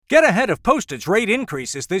Get ahead of postage rate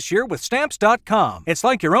increases this year with Stamps.com. It's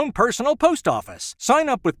like your own personal post office. Sign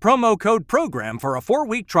up with promo code PROGRAM for a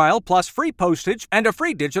 4-week trial plus free postage and a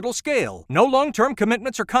free digital scale. No long-term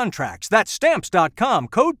commitments or contracts. That's Stamps.com,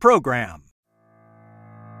 code PROGRAM.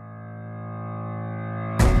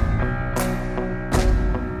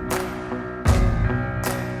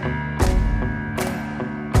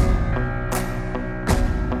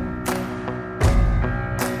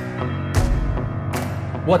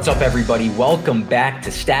 What's up, everybody? Welcome back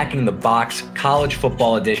to Stacking the Box College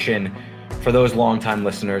Football Edition. For those longtime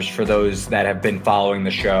listeners, for those that have been following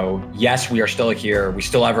the show, yes, we are still here. We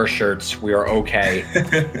still have our shirts. We are okay.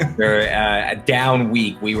 We're a down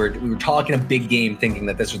week. We were talking a big game, thinking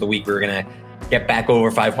that this was the week we were going to get back over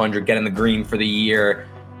 500, get in the green for the year.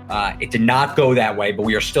 It did not go that way, but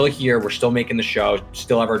we are still here. We're still making the show.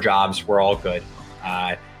 Still have our jobs. We're all good.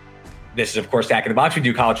 This is, of course, Stacking the Box. We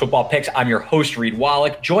do college football picks. I'm your host, Reed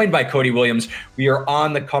Wallach, joined by Cody Williams. We are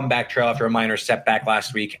on the comeback trail after a minor setback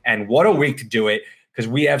last week. And what a week to do it, because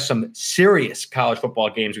we have some serious college football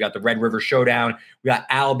games. We got the Red River Showdown. We got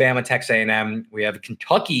Alabama, Texas A&M. We have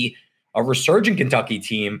Kentucky, a resurgent Kentucky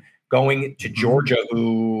team, going to Georgia,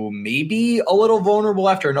 who may be a little vulnerable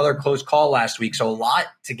after another close call last week. So a lot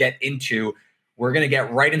to get into. We're going to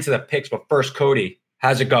get right into the picks. But first, Cody,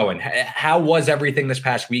 how's it going? How was everything this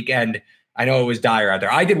past weekend? I know it was dire out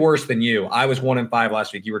there. I did worse than you. I was 1-5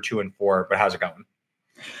 last week. You were 2-4, but how's it going?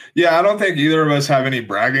 Yeah, I don't think either of us have any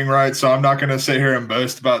bragging rights, so I'm not going to sit here and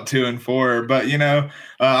boast about 2-4. But,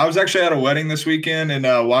 I was actually at a wedding this weekend and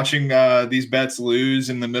watching these bets lose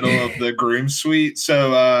in the middle of the groom suite.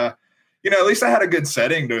 So, at least I had a good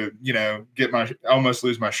setting to, almost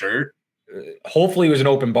lose my shirt. Hopefully it was an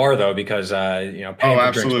open bar, though, because paying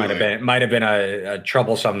for drinks might have been a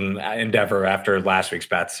troublesome endeavor after last week's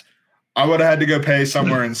bets. I would have had to go pay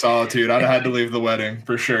somewhere in solitude. I'd have had to leave the wedding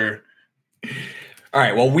for sure. All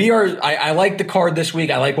right. Well, I like the card this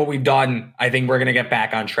week. I like what we've done. I think we're going to get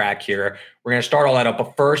back on track here. We're going to start all that up.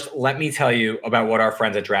 But first, let me tell you about what our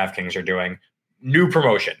friends at DraftKings are doing. New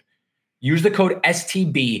promotion. Use the code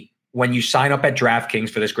STB when you sign up at DraftKings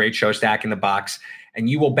for this great show, Stacking the Box, and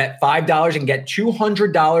you will bet $5 and get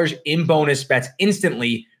 $200 in bonus bets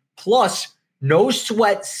instantly, plus no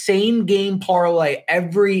sweat same game parlay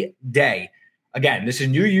every day. Again, this is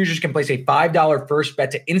new users can place a $5 first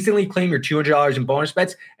bet to instantly claim your $200 in bonus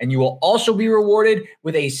bets, and you will also be rewarded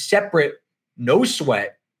with a separate no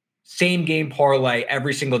sweat same game parlay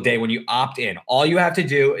every single day when you opt in. All you have to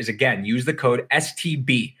do is, again, use the code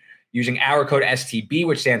STB. Using our code STB,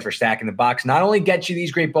 which stands for Stacking the Box, not only gets you these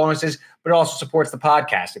great bonuses, but it also supports the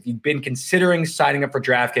podcast. If you've been considering signing up for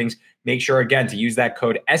DraftKings, make sure, again, to use that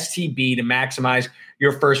code STB to maximize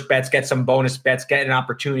your first bets, get some bonus bets, get an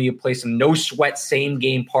opportunity to play some no-sweat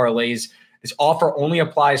same-game parlays. This offer only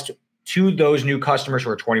applies to those new customers who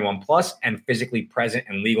are 21 plus and physically present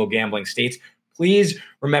in legal gambling states. Please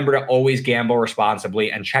remember to always gamble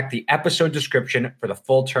responsibly and check the episode description for the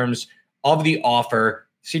full terms of the offer.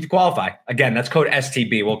 See if you qualify. Again, that's code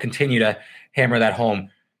STB. We'll continue to hammer that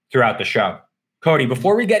home throughout the show. Cody,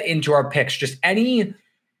 before we get into our picks, just any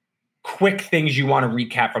quick things you want to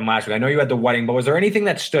recap from last week? I know you had the wedding, but was there anything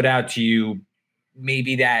that stood out to you,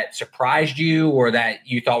 maybe that surprised you or that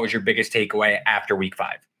you thought was your biggest takeaway after week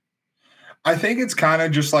 5? I think it's kind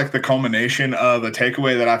of just like the culmination of a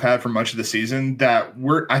takeaway that I've had for much of the season that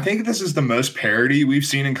I think this is the most parity we've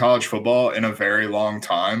seen in college football in a very long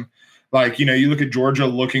time. Like, you look at Georgia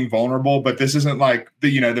looking vulnerable, but this isn't like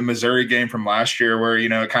the Missouri game from last year where,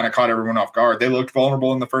 it kind of caught everyone off guard. They looked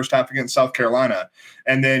vulnerable in the first half against South Carolina.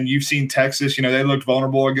 And then you've seen Texas, they looked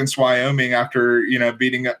vulnerable against Wyoming after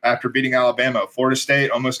beating Alabama. Florida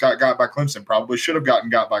State almost got by Clemson, probably should have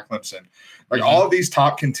got by Clemson. Like all of these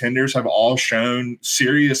top contenders have all shown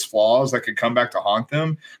serious flaws that could come back to haunt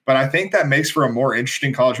them. But I think that makes for a more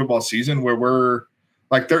interesting college football season where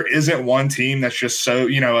there isn't one team that's just so, a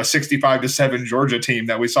 65-7 Georgia team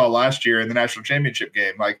that we saw last year in the national championship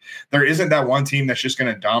game. Like there isn't that one team that's just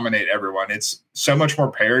going to dominate everyone. It's so much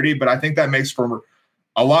more parity, but I think that makes for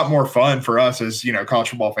a lot more fun for us as, college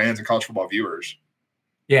football fans and college football viewers.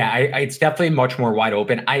 Yeah, it's definitely much more wide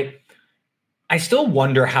open. I still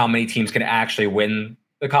wonder how many teams can actually win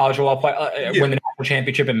the college football win the national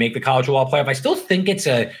championship and make the college football playoff. I still think it's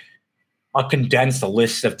a condensed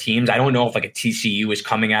list of teams. I don't know if like a TCU is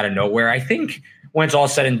coming out of nowhere. I think when it's all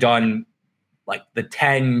said and done, like the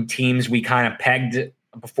 10 teams we kind of pegged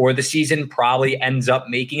before the season probably ends up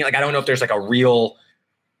making it. Like, I don't know if there's like a real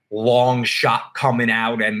long shot coming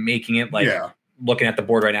out and making it looking at the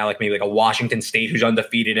board right now, like maybe like a Washington State who's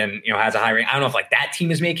undefeated and, has a high rate. I don't know if like that team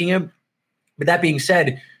is making it. But that being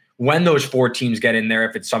said, when those 4 teams get in there,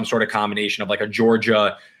 if it's some sort of combination of like a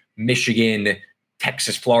Georgia, Michigan,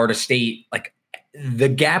 Texas, Florida State, like the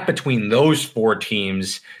gap between those 4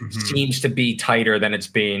 teams seems to be tighter than it's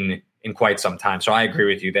been in quite some time. So I agree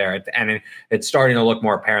with you there. And it's starting to look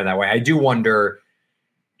more apparent that way. I do wonder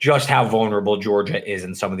just how vulnerable Georgia is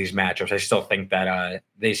in some of these matchups. I still think that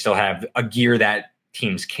they still have a gear that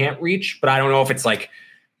teams can't reach, but I don't know if it's like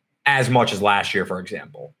as much as last year, for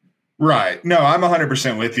example. Right. No, I'm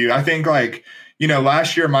 100% with you. I think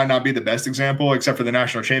last year might not be the best example except for the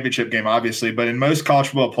national championship game, obviously, but in most college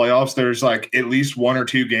football playoffs, there's like at least 1 or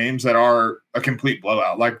 2 games that are a complete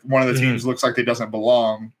blowout. Like one of the teams looks like they don't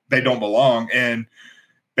belong. And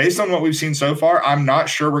based on what we've seen so far, I'm not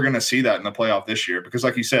sure we're going to see that in the playoff this year because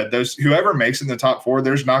like you said, whoever makes it in the top 4,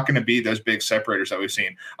 there's not going to be those big separators that we've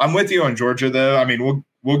seen. I'm with you on Georgia though. I mean,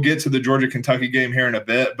 we'll get to the Georgia-Kentucky game here in a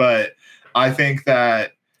bit, but I think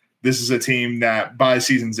that this is a team that by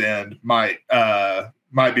season's end might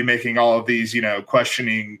be making all of these,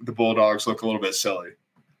 questioning the Bulldogs look a little bit silly.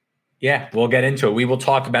 Yeah, we'll get into it. We will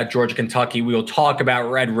talk about Georgia, Kentucky. We will talk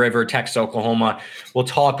about Red River, Texas, Oklahoma. We'll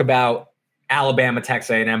talk about Alabama,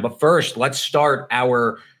 Texas A&M. But first, let's start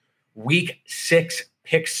our Week 6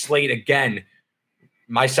 pick slate again.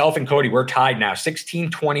 Myself and Cody, we're tied now,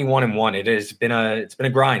 16, 21-1. It's been a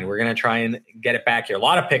grind. We're going to try and get it back here. A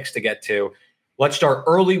lot of picks to get to. Let's start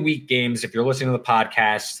early week games. If you're listening to the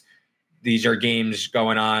podcast, these are games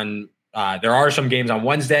going on. There are some games on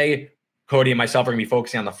Wednesday. Cody and myself are going to be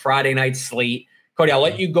focusing on the Friday night slate. Cody, I'll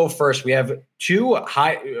let you go first. We have 2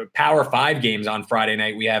 high Power 5 games on Friday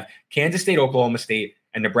night. We have Kansas State, Oklahoma State,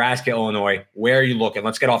 and Nebraska, Illinois. Where are you looking?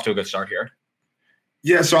 Let's get off to a good start here.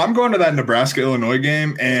 Yeah, so I'm going to that Nebraska-Illinois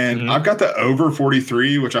game, and I've got the over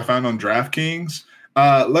 43, which I found on DraftKings.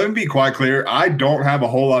 Let me be quite clear. I don't have a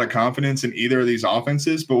whole lot of confidence in either of these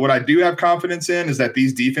offenses, but what I do have confidence in is that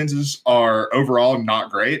these defenses are overall not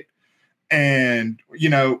great. And,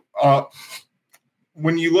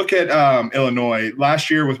 when you look at Illinois, last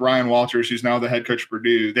year with Ryan Walters, who's now the head coach of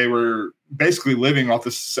Purdue, they were basically living off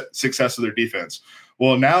the success of their defense.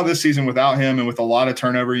 Well, now this season without him and with a lot of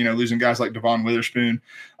turnover, losing guys like Devon Witherspoon,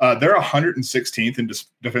 they're 116th in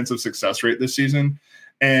defensive success rate this season.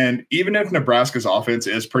 And even if Nebraska's offense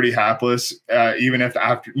is pretty hapless, even if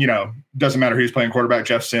after, doesn't matter who's playing quarterback,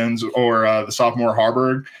 Jeff Sims or the sophomore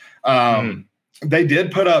Harburg, they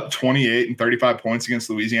did put up 28 and 35 points against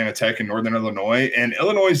Louisiana Tech and Northern Illinois. And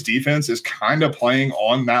Illinois' defense is kind of playing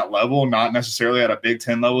on that level, not necessarily at a Big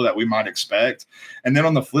Ten level that we might expect. And then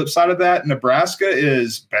on the flip side of that, Nebraska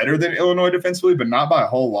is better than Illinois defensively, but not by a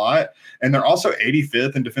whole lot. And they're also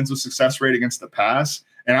 85th in defensive success rate against the pass.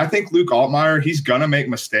 And I think Luke Altmaier, he's going to make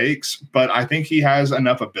mistakes, but I think he has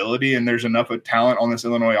enough ability and there's enough of talent on this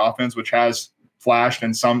Illinois offense, which has flashed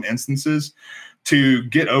in some instances, to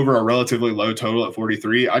get over a relatively low total at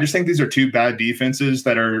 43. I just think these are 2 bad defenses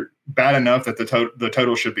that are bad enough that the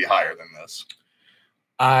total should be higher than this.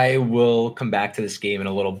 I will come back to this game in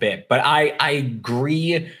a little bit, but I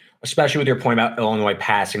agree, especially with your point about Illinois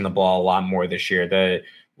passing the ball a lot more this year. The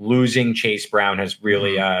losing Chase Brown has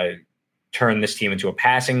really turned this team into a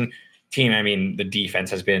passing team. I mean, the defense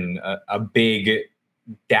has been a big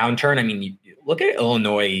downturn. I mean, you look at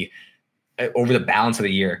Illinois over the balance of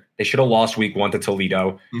the year. They should have lost week 1 to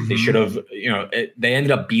Toledo. They should have, they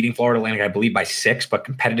ended up beating Florida Atlantic, I believe, by 6, but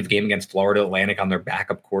competitive game against Florida Atlantic on their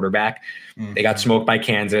backup quarterback. They got smoked by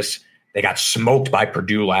Kansas. They got smoked by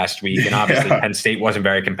Purdue last week. And obviously Penn State wasn't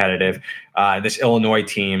very competitive. This Illinois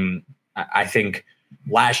team, I think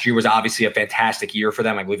last year was obviously a fantastic year for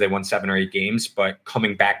them. I believe they won 7 or 8 games, but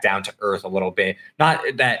coming back down to earth a little bit. Not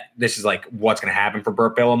that this is like what's going to happen for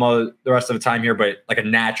Burt Bielema the rest of the time here, but like a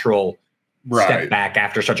natural step back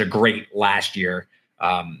after such a great last year.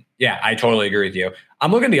 Yeah, I totally agree with you.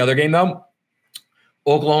 I'm looking at the other game though.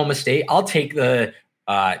 Oklahoma State. I'll take the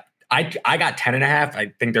I got 10.5.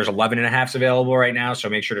 I think there's 11.5s available right now. So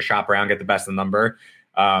make sure to shop around, get the best of the number.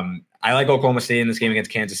 I like Oklahoma State in this game against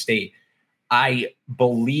Kansas State. I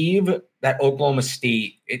believe that Oklahoma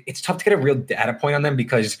State, it's tough to get a real data point on them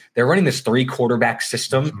because they're running this 3 quarterback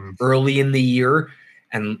system early in the year.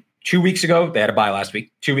 And 2 weeks ago, they had a bye last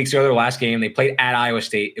week. 2 weeks ago, their last game, they played at Iowa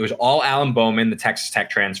State. It was all Alan Bowman, the Texas Tech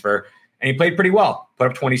transfer, and he played pretty well. Put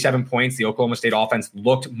up 27 points. The Oklahoma State offense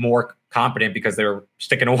looked more competent because they were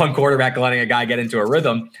sticking to one quarterback and letting a guy get into a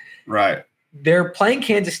rhythm. Right. They're playing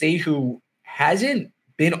Kansas State, who hasn't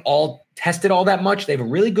been all tested all that much. They have a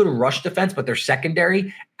really good rush defense, but their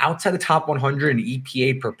secondary outside the top 100 in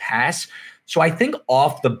EPA per pass. So I think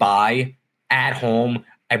off the bye at home,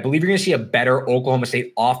 I believe you're going to see a better Oklahoma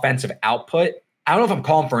State offensive output. I don't know if I'm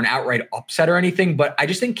calling for an outright upset or anything, but I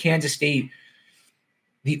just think Kansas State,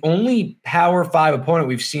 the only Power 5 opponent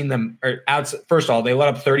we've seen them first of all, they let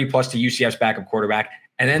up 30 plus to UCF's backup quarterback,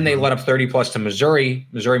 and then they let up 30 plus to Missouri.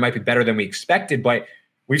 Missouri might be better than we expected, but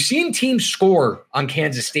we've seen teams score on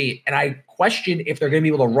Kansas State, and I question if they're going to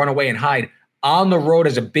be able to run away and hide on the road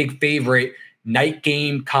as a big favorite, night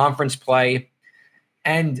game, conference play.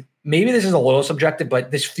 And maybe this is a little subjective,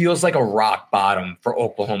 but this feels like a rock bottom for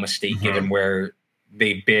Oklahoma State, given where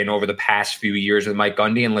they've been over the past few years with Mike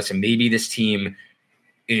Gundy. And listen, maybe this team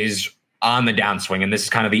is on the downswing, and this is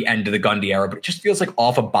kind of the end of the Gundy era, but it just feels like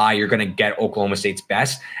off a bye, you're going to get Oklahoma State's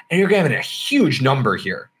best, and you're getting a huge number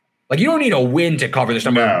here. Like, you don't need a win to cover this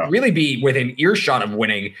number. No. Really be within earshot of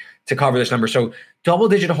winning to cover this number. So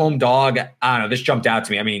double-digit home dog, I don't know, this jumped out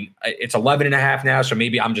to me. I mean, it's 11.5 now, so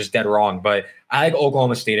maybe I'm just dead wrong, but I like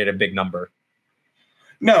Oklahoma State at a big number.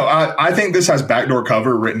 No, I think this has backdoor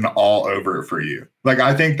cover written all over it for you. Like,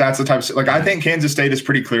 I think that's the type of, like, I think Kansas State is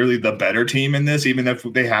pretty clearly the better team in this, even if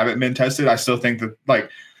they haven't been tested. I still think that,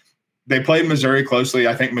 like, they played Missouri closely.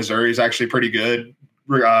 I think Missouri is actually pretty good,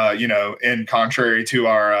 in contrary to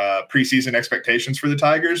our preseason expectations for the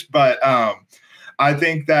Tigers. But I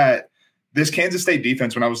think that this Kansas State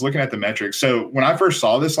defense, when I was looking at the metrics, so when I first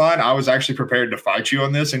saw this line, I was actually prepared to fight you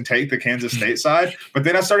on this and take the Kansas State side. But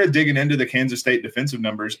then I started digging into the Kansas State defensive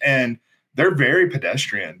numbers, and they're very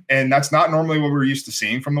pedestrian. And that's not normally what we're used to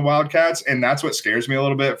seeing from the Wildcats. And that's what scares me a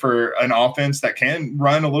little bit for an offense that can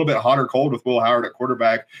run a little bit hot or cold with Will Howard at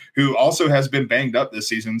quarterback, who also has been banged up this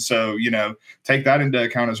season. So, take that into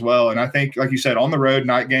account as well. And I think, like you said, on the road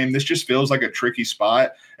night game, this just feels like a tricky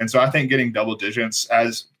spot. And so I think getting double digits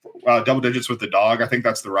with the dog, I think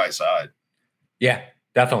that's the right side. Yeah,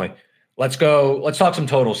 definitely. Let's go. Let's talk some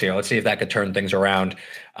totals here. Let's see if that could turn things around.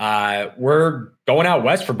 We're going out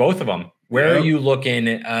west for both of them. Where are you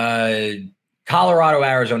looking? Colorado,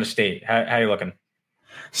 Arizona State. How are you looking?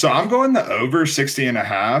 So I'm going the over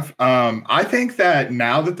 60.5. I think that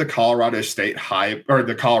now that the Colorado State hype, or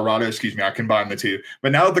the Colorado, I combine the two,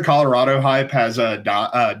 but now that the Colorado hype has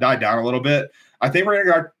died down a little bit, I think we're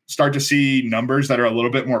going to start to see numbers that are a little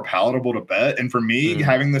bit more palatable to bet. And for me,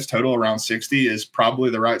 having this total around 60 is probably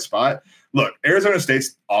the right spot. Look, Arizona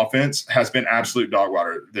State's offense has been absolute dog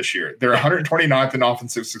water this year. They're 129th in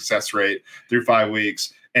offensive success rate through 5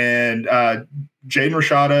 weeks. And Jaden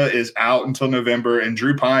Rashada is out until November, and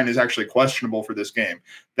Drew Pine is actually questionable for this game.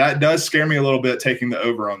 That does scare me a little bit, taking the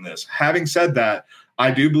over on this. Having said that, I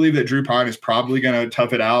do believe that Drew Pine is probably going to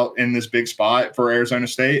tough it out in this big spot for Arizona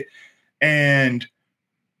State. And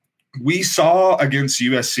we saw against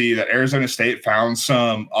USC that Arizona State found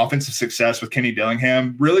some offensive success with Kenny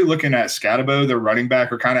Dillingham, really looking at Scatabo, their running back,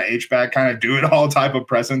 or kind of H-back, kind of do-it-all type of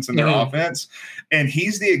presence in their offense. And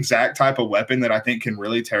he's the exact type of weapon that I think can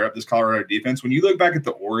really tear up this Colorado defense. When you look back at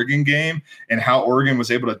the Oregon game and how Oregon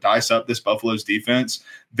was able to dice up this Buffalo's defense,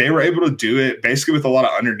 they were able to do it basically with a lot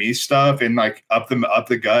of underneath stuff and like up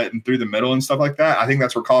the gut and through the middle and stuff like that. I think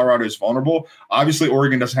that's where Colorado is vulnerable. Obviously,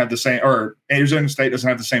 Oregon doesn't have the same, or Arizona State doesn't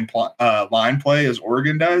have the same line play as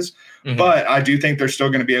Oregon does. But I do think they're still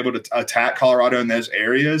going to be able to attack Colorado in those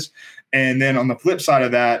areas. And then on the flip side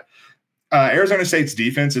of that, Arizona State's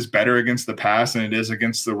defense is better against the pass than it is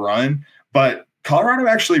against the run. But Colorado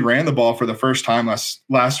actually ran the ball for the first time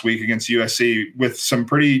last week against USC with some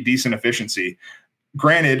pretty decent efficiency.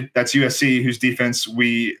 Granted, that's USC, whose defense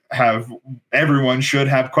everyone should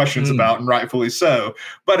have questions about, and rightfully so.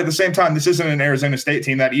 But at the same time, this isn't an Arizona State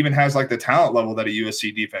team that even has like the talent level that a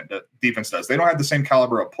USC defense does. They don't have the same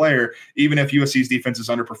caliber of player, even if USC's defense is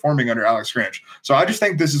underperforming under Alex Grinch. So I just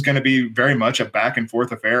think this is going to be very much a back and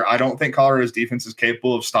forth affair. I don't think Colorado's defense is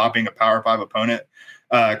capable of stopping a Power 5 opponent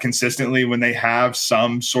consistently when they have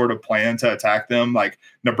some sort of plan to attack them. Like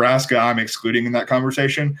Nebraska, I'm excluding in that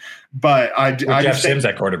conversation. But I Jeff Sims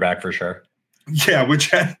at quarterback for sure. Yeah,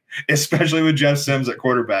 especially with Jeff Sims at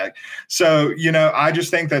quarterback. So, I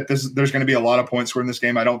just think that there's going to be a lot of points scored in this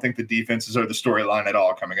game. I don't think the defenses are the storyline at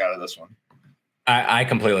all coming out of this one. I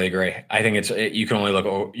completely agree. I think you can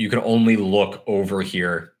only look over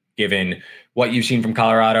here given what you've seen from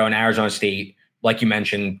Colorado and Arizona State. Like you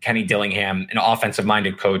mentioned, Kenny Dillingham, an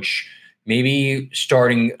offensive-minded coach, maybe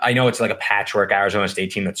starting – I know it's like a patchwork Arizona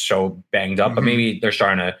State team that's so banged up, but maybe they're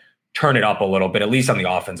starting to turn it up a little bit, at least on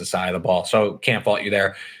the offensive side of the ball. So can't fault you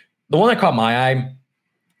there. The one that caught my eye,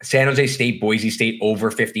 San Jose State, Boise State over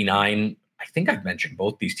 59. I think I've mentioned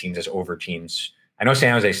both these teams as over teams. I know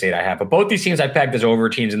San Jose State I have, but both these teams I pegged as over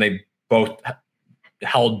teams, and they both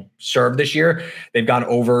held serve this year. They've gone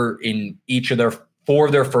over in each of their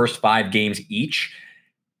first 5 games each.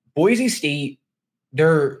 Boise State,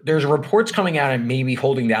 there's reports coming out and maybe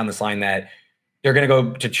holding down this line that they're going to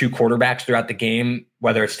go to two quarterbacks throughout the game,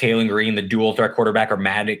 whether it's Taylor Green, the dual threat quarterback, or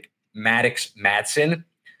Maddox Madsen.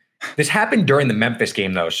 This happened during the Memphis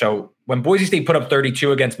game, though. So when Boise State put up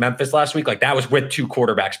 32 against Memphis last week, like that was with two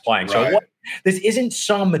quarterbacks playing. Right. So this isn't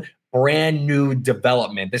some brand new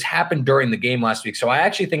development. This happened during the game last week. So I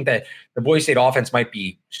actually think that the Boise State offense might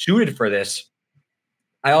be suited for this.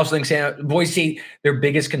 I also think Boise State, their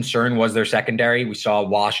biggest concern was their secondary. We saw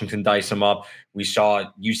Washington dice them up. We saw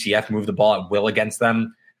UCF move the ball at will against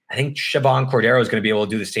them. I think Siobhan Cordero is going to be able to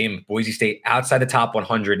do the same. Boise State outside the top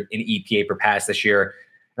 100 in EPA per pass this year.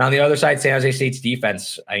 And on the other side, San Jose State's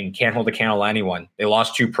defense, can't hold a candle to anyone. They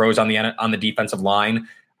lost two pros on the defensive line.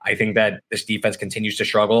 I think that this defense continues to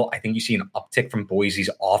struggle. I think you see an uptick from Boise's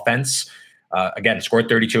offense. Again, scored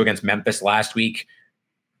 32 against Memphis last week.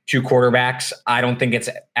 Two quarterbacks. I don't think it's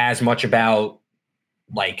as much about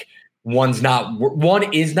like one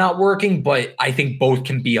is not working, but I think both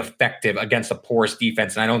can be effective against a porous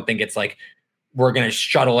defense. And I don't think it's like we're going to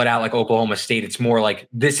shuttle it out like Oklahoma State. It's more like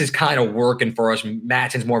this is kind of working for us.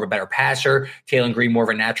 Madsen's more of a better passer. Taylor Green more of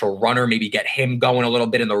a natural runner. Maybe get him going a little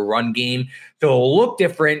bit in the run game. So it'll look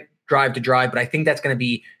different drive to drive, but I think that's going to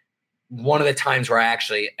be one of the times where I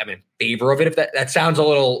actually am in favor of it. If that sounds a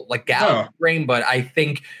little like Gallup brain, but I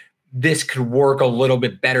think this could work a little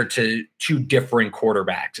bit better to two different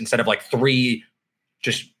quarterbacks instead of like three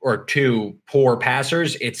or two poor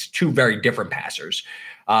passers. It's two very different passers.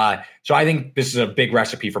 So I think this is a big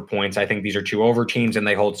recipe for points. I think these are two over teams and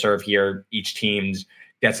they hold serve here. Each team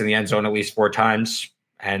gets in the end zone at least 4 times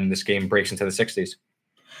and this game breaks into the 60s.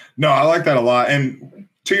 No, I like that a lot. And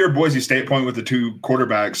to your Boise State point with the two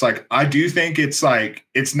quarterbacks, like I do think it's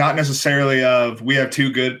not necessarily of we have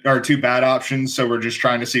two good or two bad options, so we're just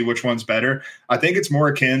trying to see which one's better. I think it's more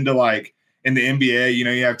akin to like in the NBA,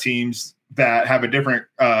 you have teams that have a different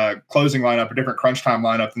closing lineup, a different crunch time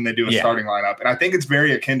lineup than they do a starting lineup. And I think it's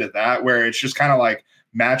very akin to that, where it's just kind of like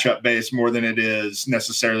matchup based more than it is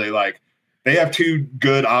necessarily like they have two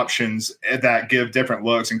good options that give different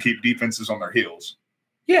looks and keep defenses on their heels.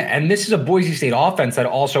 Yeah, and this is a Boise State offense that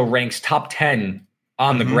also ranks top 10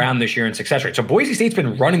 on the ground this year in success rate. So Boise State's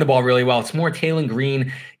been running the ball really well. It's more Taylor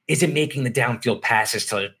Green isn't making the downfield passes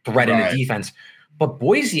to threaten the defense. But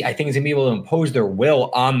Boise, I think, is going to be able to impose their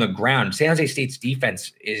will on the ground. San Jose State's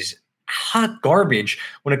defense is hot garbage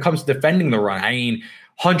when it comes to defending the run. I mean,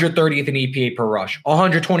 130th in EPA per rush,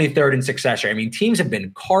 123rd in success rate. I mean, teams have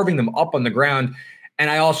been carving them up on the ground. And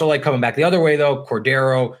I also like coming back the other way, though.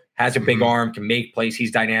 Cordero has a big arm, can make plays.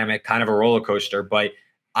 He's dynamic, kind of a roller coaster. But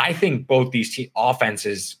I think both these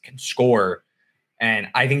offenses can score. And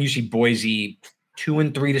I think you see Boise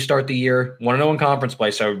 2-3 to start the year, 1-0 in conference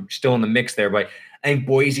play, so still in the mix there. But I think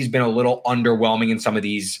Boise's been a little underwhelming in some of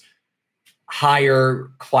these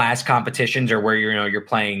higher class competitions or where you're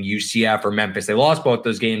playing UCF or Memphis. They lost both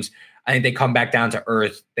those games. I think they come back down to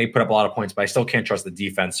earth. They put up a lot of points, but I still can't trust the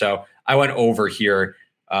defense. So I went over here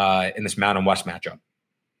in this Mountain West matchup.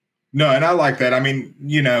 No, and I like that. I mean,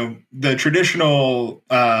 the traditional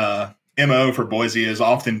MO for Boise has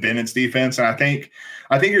often been its defense, and I think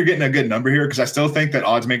you're getting a good number here because I still think that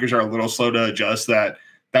odds makers are a little slow to adjust that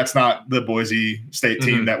that's not the Boise State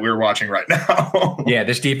team that we're watching right now. Yeah,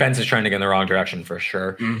 this defense is trending in the wrong direction for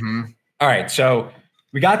sure. All right, so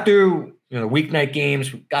we got through the weeknight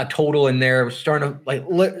games. We got total in there. We're starting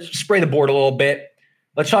to spray the board a little bit.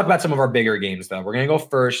 Let's talk about some of our bigger games, though. We're going to go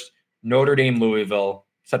first. Notre Dame, Louisville.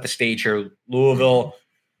 Set the stage here. Louisville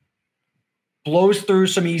blows through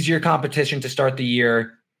some easier competition to start the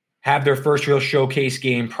year, have their first real showcase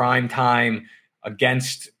game, prime time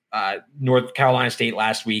against North Carolina State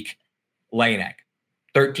last week, lay an egg.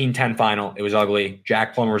 13-10 final. It was ugly.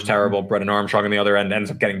 Jack Plummer was terrible. Brennan Armstrong on the other end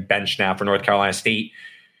ends up getting benched now for North Carolina State.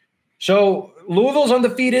 So Louisville's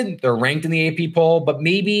undefeated. They're ranked in the AP poll, but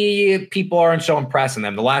maybe people aren't so impressed in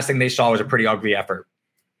them. The last thing they saw was a pretty ugly effort.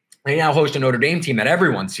 They now host a Notre Dame team that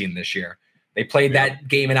everyone's seen this year. They played that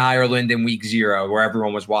game in Ireland in week 0 where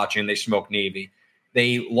everyone was watching. They smoked Navy.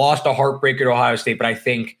 They lost a heartbreaker to Ohio State, but I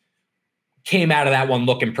think came out of that one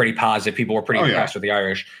looking pretty positive. People were pretty impressed with the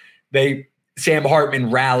Irish. Sam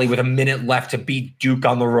Hartman rally with a minute left to beat Duke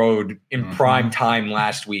on the road in prime time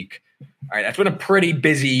last week. All right, that's been a pretty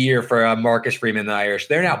busy year for Marcus Freeman and the Irish.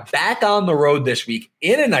 They're now back on the road this week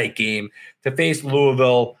in a night game to face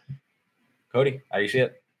Louisville. Cody, how do you see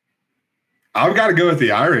it? I've got to go with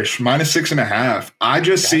the Irish, -6.5.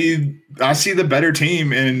 I see the better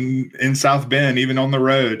team in South Bend, even on the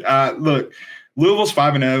road. Look, Louisville's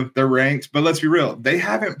 5-0. They're ranked, but let's be real. They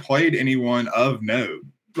haven't played anyone of note.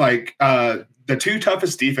 Like, the two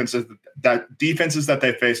toughest defenses that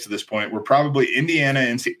they faced to this point were probably Indiana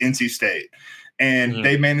and NC State. And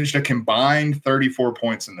they managed a combined 34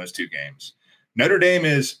 points in those two games. Notre Dame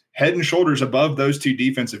is head and shoulders above those two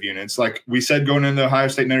defensive units. Like we said going into the Ohio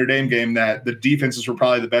State Notre Dame game, that the defenses were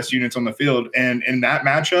probably the best units on the field. And in that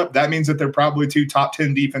matchup, that means that they're probably two top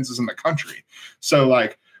 10 defenses in the country. So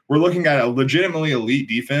like we're looking at a legitimately elite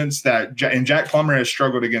defense and Jack Plummer has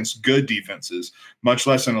struggled against good defenses, much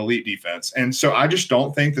less an elite defense. And so I just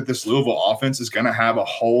don't think that this Louisville offense is going to have a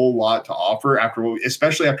whole lot to offer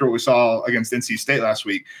especially after what we saw against NC State last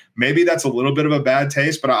week. Maybe that's a little bit of a bad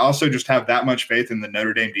taste, but I also just have that much faith in the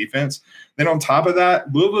Notre Dame defense. Then on top of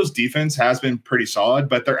that, Louisville's defense has been pretty solid,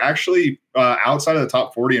 but they're actually outside of the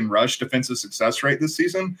top 40 in rush defensive success rate this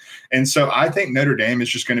season. And so I think Notre Dame is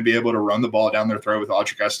just going to be able to run the ball down their throat with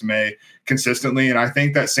Audric Estime consistently. And I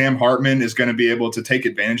think that Sam Hartman is going to be able to take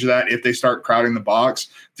advantage of that if they start crowding the box.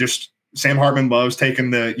 Just Sam Hartman loves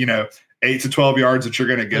taking the, 8 to 12 yards that you're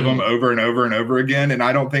going to give them over and over and over again. And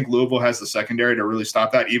I don't think Louisville has the secondary to really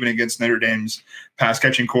stop that, even against Notre Dame's pass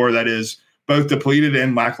catching core that is both depleted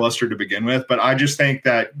and lackluster to begin with. But I just think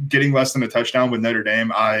that getting less than a touchdown with Notre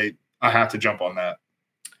Dame, I have to jump on that.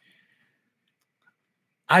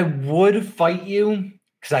 I would fight you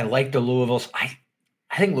because I like the Louisville's. I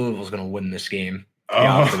think Louisville's going to win this game.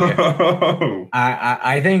 Oh,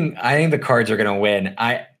 I think the Cards are going to win.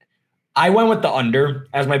 I went with the under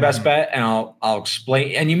as my best bet, and I'll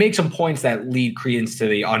explain. And you make some points that lead credence to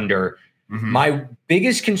the under. My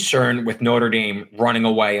biggest concern with Notre Dame running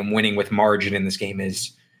away and winning with margin in this game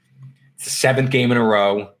is it's the 7th game in a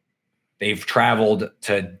row. They've traveled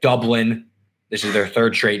to Dublin. This is their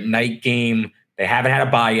 3rd straight night game. They haven't had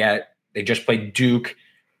a bye yet. They just played Duke.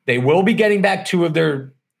 They will be getting back 2 of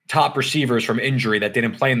their top receivers from injury that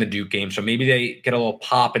didn't play in the Duke game. So maybe they get a little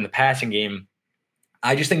pop in the passing game.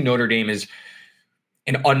 I just think Notre Dame is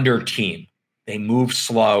an under team. They move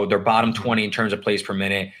slow. They're bottom 20 in terms of plays per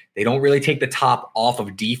minute. They don't really take the top off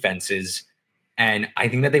of defenses. And I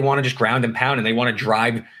think that they want to just ground and pound, and they want to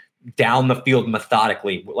drive down the field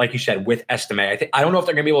methodically, like you said, with Estime. I don't know if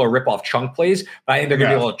they're going to be able to rip off chunk plays, but I think they're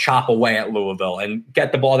going to be able to chop away at Louisville and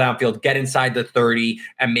get the ball downfield, get inside the 30,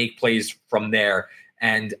 and make plays from there.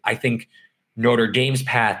 And I think Notre Dame's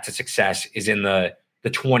path to success is in the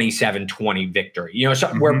 27-20 victory.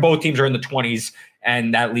 Where both teams are in the 20s,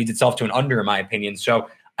 and that leads itself to an under, in my opinion. So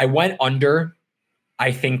I went under.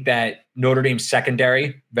 I think that Notre Dame's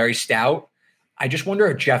secondary, very stout. I just wonder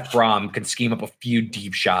if Jeff Brom can scheme up a few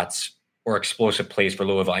deep shots or explosive plays for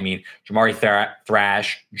Louisville. I mean, Jamari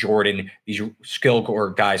Thrash, Jordan, these skill core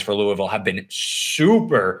guys for Louisville have been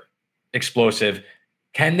super explosive.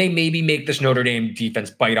 Can they maybe make this Notre Dame defense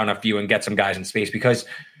bite on a few and get some guys in space? Because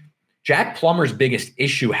Jack Plummer's biggest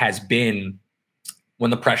issue has been when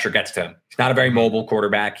the pressure gets to him. He's not a very mobile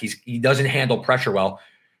quarterback. He doesn't handle pressure well.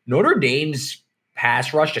 Notre Dame's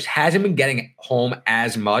pass rush just hasn't been getting home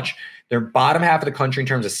as much. They're bottom half of the country in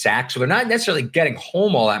terms of sacks, so they're not necessarily getting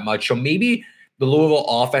home all that much. So maybe the Louisville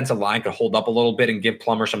offensive line could hold up a little bit and give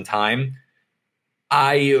Plummer some time.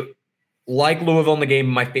 I like Louisville in the game.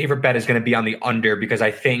 My favorite bet is going to be on the under because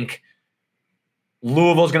I think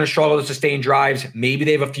Louisville's going to struggle to sustain drives. Maybe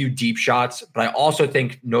they have a few deep shots, but I also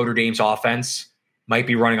think Notre Dame's offense might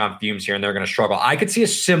be running on fumes here and they're going to struggle. I could see a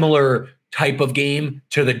similar type of game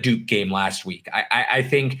to the Duke game last week. I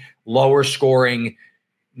think lower scoring,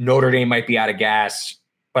 Notre Dame might be out of gas,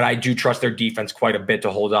 but I do trust their defense quite a bit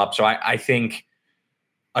to hold up. So I think,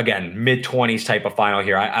 again, mid-20s type of final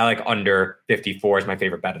here. I like under 54 is my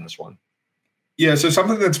favorite bet in this one. Yeah, so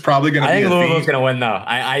something that's probably going to be I think Louisville's going to win, though.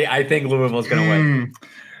 I think Louisville's going to win.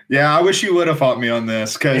 Yeah, I wish you would have fought me on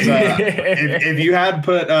this because if you had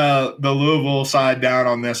put the Louisville side down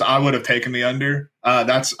on this, I would have taken the under. I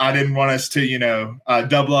didn't want us to,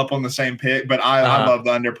 double up on the same pick, but I love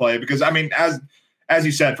the underplay because, I mean, as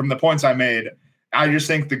you said, from the points I made, I just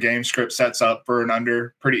think the game script sets up for an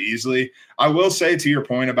under pretty easily. I will say to your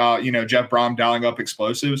point about, Jeff Brom dialing up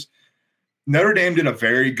explosives, Notre Dame did a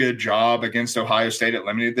very good job against Ohio State at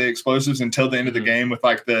limiting the explosives until the end of the game with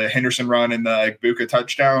like the Henderson run and the Buka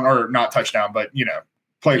touchdown, or not touchdown, but,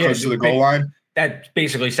 play close to the goal line. That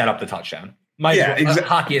basically set up the touchdown.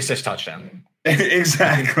 Hockey assist touchdown.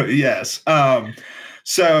 Exactly. Yes.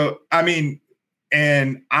 So, I mean,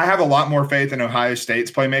 and I have a lot more faith in Ohio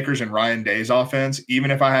State's playmakers and Ryan Day's offense, even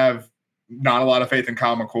if I have not a lot of faith in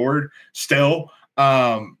Kyle McCord. Still,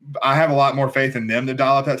 I have a lot more faith in them to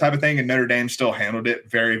dial up that type of thing, and Notre Dame still handled it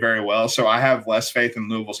very, very well. So I have less faith in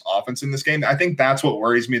Louisville's offense in this game. I think that's what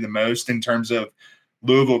worries me the most in terms of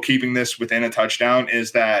Louisville keeping this within a touchdown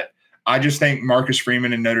is that I just think Marcus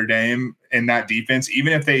Freeman and Notre Dame in that defense,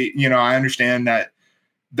 even if they, I understand that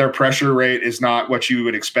their pressure rate is not what you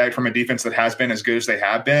would expect from a defense that has been as good as they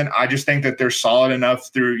have been. I just think that they're solid enough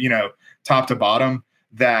through, top to bottom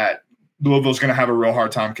that Louisville's going to have a real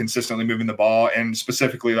hard time consistently moving the ball and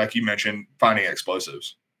specifically, like you mentioned, finding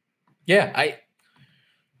explosives. Yeah, it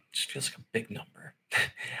just feels like a big number.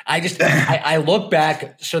 I look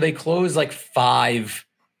back, so they closed like 5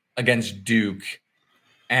 against Duke,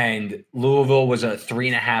 and Louisville was a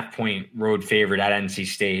 3.5-point road favorite at NC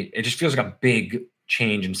State. It just feels like a big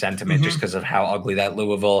change in sentiment just because of how ugly that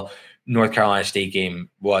Louisville North Carolina State game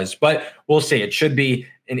was. But we'll see. It should be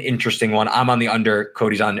an interesting one. I'm on the under.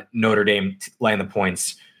 Cody's on Notre Dame laying the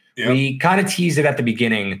points. Yep. We kind of teased it at the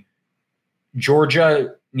beginning.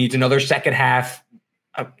 Georgia needs another second half,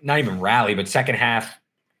 not even rally, but second half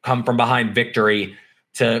come from behind victory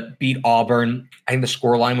to beat Auburn. I think the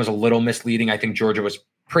scoreline was a little misleading. I think Georgia was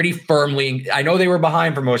pretty firmly, I know they were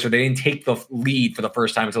behind for most of it. They didn't take the lead for the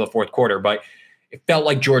first time until the fourth quarter, but it felt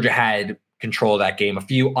like Georgia had control of that game. A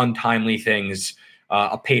few untimely things,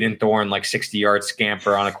 a Peyton Thorne, 60-yard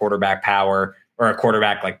scamper on a quarterback power or a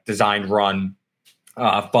quarterback designed run,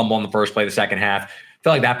 fumble on the first play of the second half. I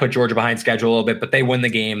feel like that put Georgia behind schedule a little bit, but they win the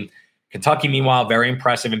game. Kentucky, meanwhile, very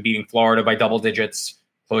impressive in beating Florida by double digits.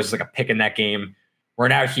 Closes like a pick in that game. We're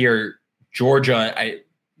now here, Georgia,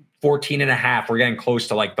 14.5. We're getting close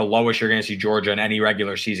to the lowest you're going to see Georgia in any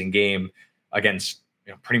regular season game against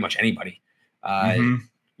pretty much anybody.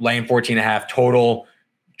 Laying 14.5 total,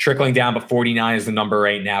 trickling down, but 49 is the number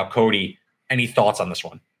right now. Cody, any thoughts on this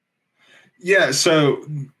one? Yeah, so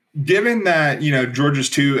given that, Georgia's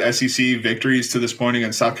 2 SEC victories to this point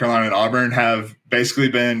against South Carolina and Auburn have basically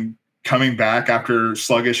been coming back after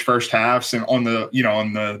sluggish first halves and on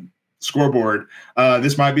the scoreboard,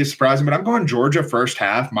 this might be surprising, but I'm going Georgia first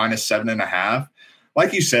half -7.5.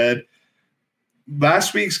 Like you said,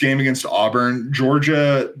 last week's game against Auburn,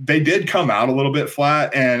 Georgia, they did come out a little bit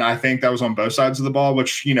flat, and I think that was on both sides of the ball,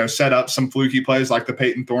 which, set up some fluky plays like the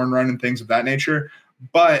Peyton Thorne run and things of that nature.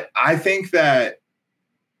 But I think that,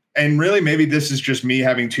 and really maybe this is just me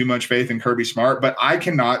having too much faith in Kirby Smart, but I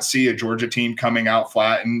cannot see a Georgia team coming out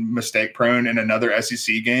flat and mistake prone in another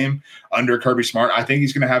SEC game under Kirby Smart. I think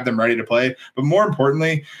he's going to have them ready to play. But more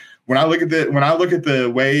importantly, when I look at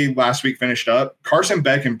the way last week finished up, Carson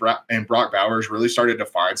Beck and Brock Bowers really started to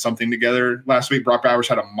find something together last week. Brock Bowers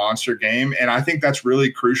had a monster game, and I think that's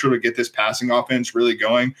really crucial to get this passing offense really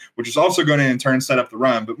going, which is also going to in turn set up the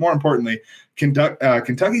run. But more importantly,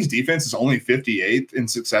 Kentucky's defense is only 58th in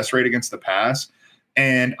success rate against the pass,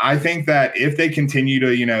 and I think that if they continue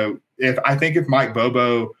to, if Mike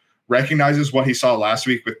Bobo recognizes what he saw last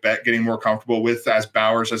week with Beck getting more comfortable with as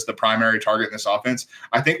Bowers as the primary target in this offense,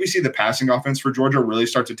 I think we see the passing offense for Georgia really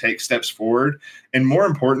start to take steps forward. And more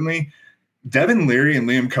importantly, Devin Leary and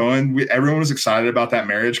Liam Cohen, everyone was excited about that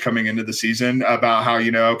marriage coming into the season, about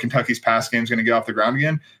how, Kentucky's pass game is going to get off the ground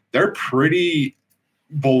again. They're pretty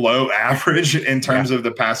below average in terms of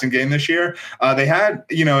the passing game this year. They had,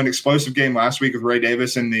 an explosive game last week with Ray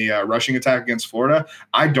Davis in the rushing attack against Florida.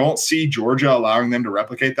 I don't see Georgia allowing them to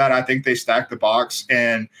replicate that. I think they stack the box,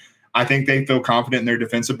 and I think they feel confident in their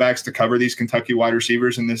defensive backs to cover these Kentucky wide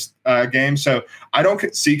receivers in this game. So I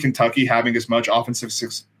don't see Kentucky having as much offensive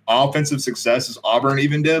success as Auburn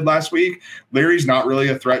even did last week. Leary's not really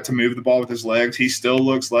a threat to move the ball with his legs. He still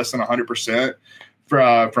looks less than 100%.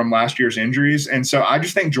 From last year's injuries. And so I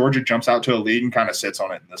just think Georgia jumps out to a lead and kind of sits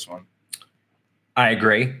on it in this one. I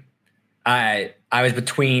agree. I was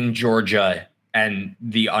between Georgia and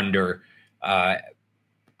the under. I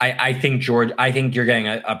think you're getting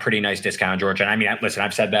a pretty nice discount on Georgia. And I mean, listen,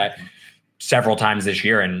 I've said that several times this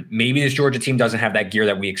year, and maybe this Georgia team doesn't have that gear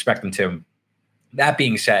that we expect them to. That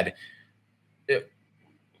being said,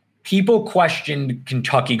 people questioned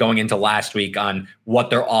Kentucky going into last week on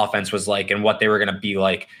what their offense was like and what they were going to be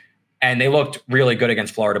like. And they looked really good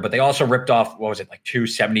against Florida, but they also ripped off, 2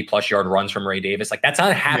 70-plus yard runs from Ray Davis. That's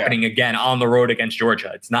not happening again on the road against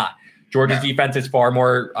Georgia. It's not. Georgia's defense is far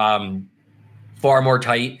more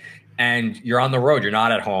tight, and you're on the road. You're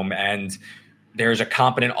not at home. And there's a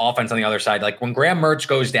competent offense on the other side. When Graham Mertz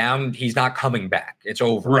goes down, he's not coming back. It's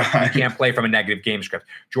over. Right. You can't play from a negative game script.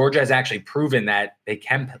 Georgia has actually proven that they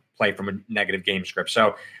can play from a negative game script.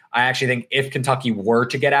 So I actually think if Kentucky were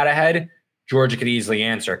to get out ahead, Georgia could easily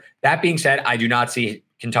answer. That being said, I do not see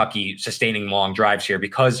Kentucky sustaining long drives here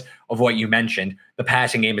because of what you mentioned. The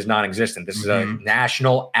passing game is non-existent. This is a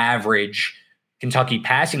national average Kentucky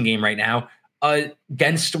passing game right now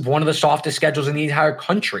against one of the softest schedules in the entire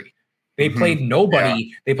country. They played nobody.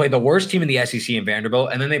 Yeah. They played the worst team in the SEC in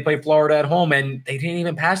Vanderbilt, and then they played Florida at home, and they didn't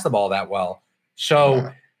even pass the ball that well.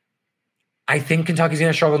 So I think Kentucky's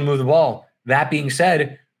going to struggle to move the ball. That being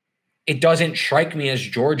said, it doesn't strike me as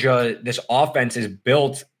Georgia, this offense is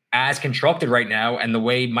built as constructed right now, and the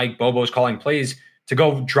way Mike Bobo is calling plays to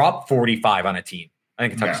go drop 45 on a team. I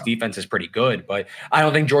think Kentucky's defense is pretty good, but I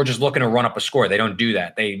don't think Georgia's looking to run up a score. They don't do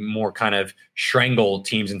that. They more kind of strangle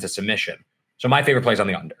teams into submission. So my favorite play is on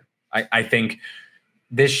the under. I think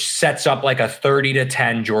this sets up like a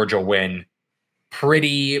 30-10 Georgia win.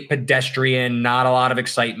 Pretty pedestrian, not a lot of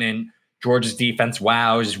excitement. Georgia's defense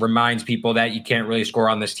wows, reminds people that you can't really score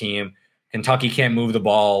on this team. Kentucky can't move the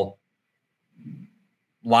ball.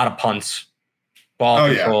 A lot of punts, ball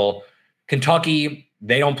control. Yeah. Kentucky,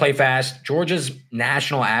 they don't play fast. Georgia's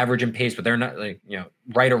national average in pace, but they're not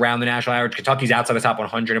right around the national average. Kentucky's outside the top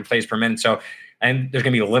 100 in plays per minute. So, and there's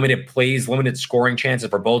going to be limited plays, limited scoring chances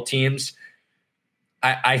for both teams.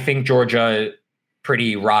 I think Georgia,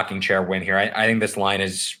 pretty rocking chair win here. I think this line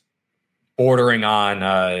is bordering on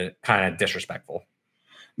kind of disrespectful.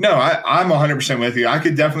 No, I'm 100% with you. I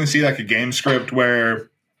could definitely see like a game script where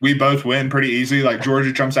we both win pretty easily. Like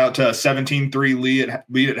Georgia jumps out to a 17-3 lead at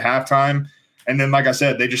halftime. And then, like I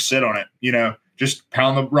said, they just sit on it, just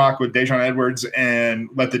pound the rock with Dejon Edwards and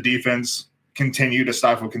let the defense continue to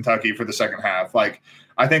stifle Kentucky for the second half. Like,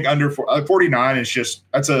 I think under 49 is just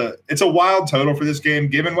it's a wild total for this game,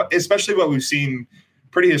 given especially what we've seen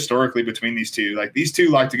pretty historically between these two. Like, these two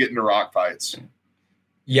like to get into rock fights.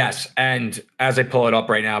 Yes, and as I pull it up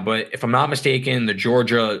right now, but if I'm not mistaken, the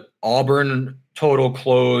Georgia-Auburn total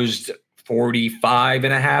closed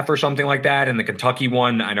 45.5 or something like that. And the Kentucky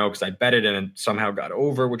one, I know because I bet it and it somehow got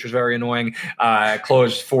over, which was very annoying,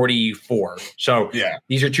 closed 44. So yeah,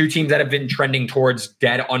 these are two teams that have been trending towards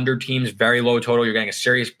dead under teams, very low total. You're getting a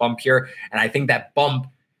serious bump here. And I think that bump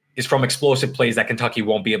is from explosive plays that Kentucky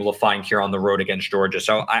won't be able to find here on the road against Georgia.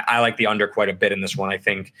 So I like the under quite a bit in this one. I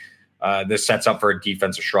think this sets up for a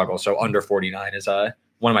defensive struggle. So under 49 is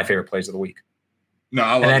one of my favorite plays of the week. No,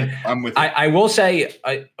 I love it. I'm with you. I will say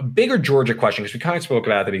a bigger Georgia question, because we kind of spoke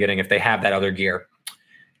about at the beginning, if they have that other gear.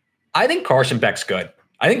 I think Carson Beck's good.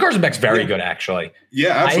 I think Carson Beck's very good, actually.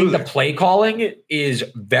 Yeah, absolutely. I think the play calling is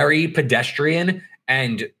very pedestrian,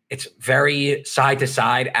 and it's very side to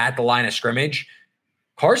side at the line of scrimmage.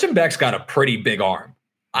 Carson Beck's got a pretty big arm.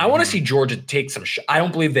 I want to see Georgia take some I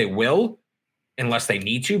don't believe they will unless they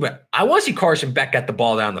need to, but I want to see Carson Beck get the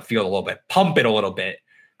ball down the field a little bit, pump it a little bit,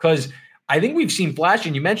 because I think we've seen flash,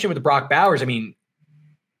 and you mentioned with Brock Bowers. I mean,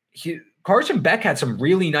 Carson Beck had some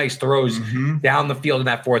really nice throws down the field in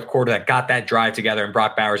that fourth quarter that got that drive together, and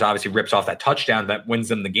Brock Bowers obviously rips off that touchdown that wins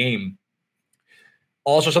them the game.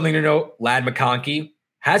 Also, something to note, Ladd McConkey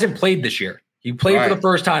hasn't played this year. He played for the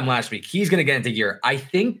first time last week. He's going to get into gear. I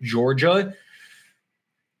think Georgia,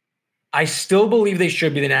 I still believe they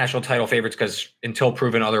should be the national title favorites because until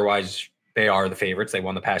proven otherwise, they are the favorites. They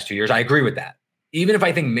won the past 2 years. I agree with that. Even if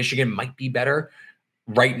I think Michigan might be better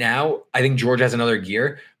right now, I think Georgia has another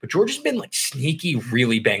gear. But Georgia's been like sneaky,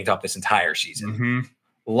 really banged up this entire season.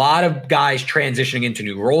 A lot of guys transitioning into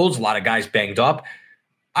new roles, a lot of guys banged up.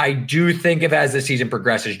 I do think if as the season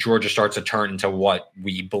progresses, Georgia starts to turn into what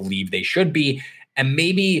we believe they should be. And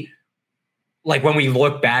maybe like when we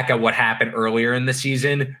look back at what happened earlier in the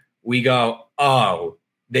season, we go, oh,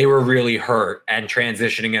 they were really hurt and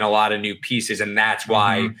transitioning in a lot of new pieces. And that's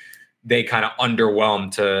why they kind of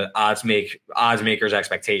underwhelmed to odds makers'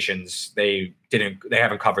 expectations. They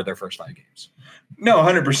haven't covered their first 5 games. No,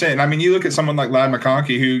 100%. I mean, you look at someone like Ladd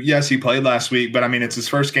McConkey, who, yes, he played last week, but I mean, it's his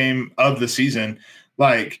first game of the season.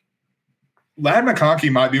 Like, Ladd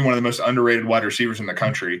McConkey might be one of the most underrated wide receivers in the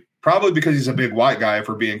country, probably because he's a big white guy, if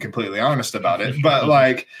we're being completely honest about it. But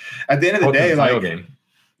like, at the end of the day, like,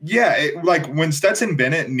 like when Stetson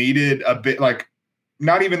Bennett needed a bit, like,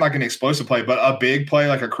 not even like an explosive play, but a big play,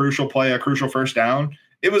 like a crucial play, a crucial first down,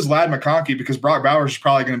 it was Ladd McConkey, because Brock Bowers is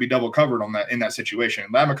probably going to be double covered on that in that situation.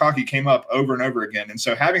 Ladd McConkey came up over and over again. And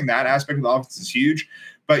so having that aspect of the offense is huge.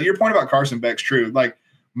 But your point about Carson Beck's true. Like,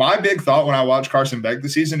 my big thought when I watch Carson Beck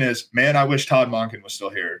this season is, man, I wish Todd Monken was still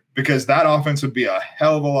here, because that offense would be a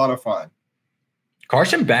hell of a lot of fun.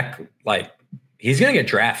 Carson Beck, like, he's going to get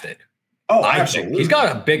drafted. Oh, absolutely. He's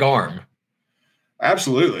got a big arm.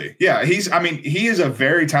 Absolutely. Yeah. He is a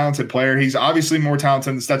very talented player. He's obviously more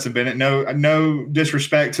talented than Stetson Bennett. No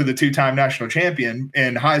disrespect to the 2-time national champion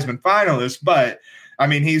and Heisman finalist, but I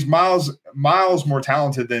mean, he's miles more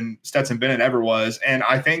talented than Stetson Bennett ever was. And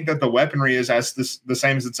I think that the weaponry is the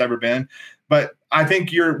same as it's ever been. But I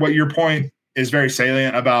think your point is very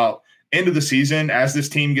salient about end of the season, as this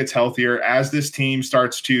team gets healthier, as this team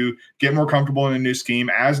starts to get more comfortable in a new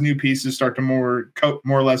scheme, as new pieces start to more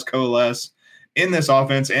or less coalesce in this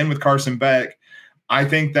offense and with Carson Beck. I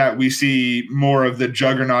think that we see more of the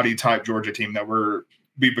juggernauty type Georgia team that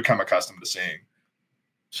we've become accustomed to seeing.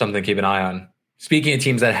 Something to keep an eye on. Speaking of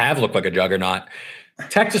teams that have looked like a juggernaut,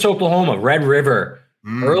 Texas, Oklahoma, Red River,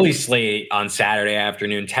 early slate on Saturday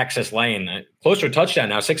afternoon. Texas laying closer to touchdown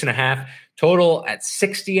now, 6.5, total at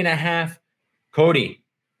 60.5. Cody,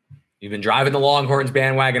 you've been driving the Longhorns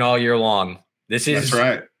bandwagon all year long. That's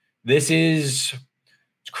right. This is,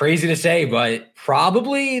 it's crazy to say, but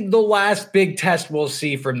probably the last big test we'll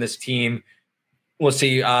see from this team. We'll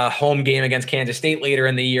see a home game against Kansas State later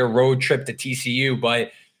in the year, road trip to TCU,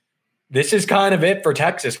 but this is kind of it for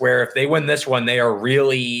Texas, where if they win this one, they are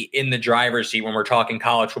really in the driver's seat when we're talking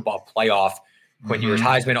college football playoff, Quinn Ewers,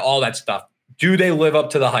 Heisman, all that stuff. Do they live up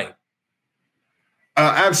to the hype?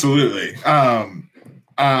 Absolutely.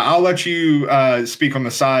 I'll let you speak on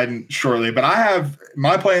the side shortly, but I have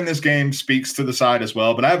my play in this game speaks to the side as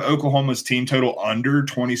well, but I have Oklahoma's team total under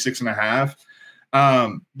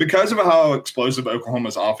 26.5. Because of how explosive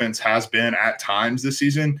Oklahoma's offense has been at times this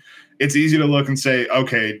season, it's easy to look and say,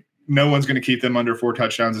 okay, no one's going to keep them under 4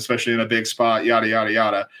 touchdowns, especially in a big spot, yada, yada,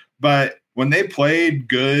 yada. But when they played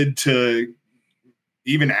good to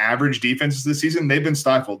even average defenses this season, they've been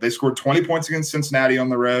stifled. They scored 20 points against Cincinnati on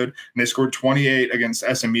the road, and they scored 28 against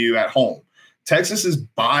SMU at home. Texas is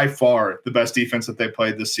by far the best defense that they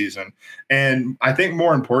played this season. And I think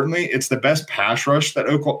more importantly, it's the best pass rush that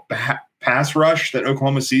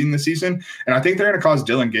Oklahoma's seen this season. And I think they're going to cause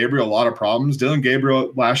Dylan Gabriel a lot of problems. Dylan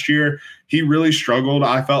Gabriel last year, he really struggled,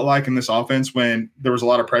 I felt like, in this offense when there was a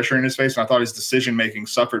lot of pressure in his face. And I thought his decision-making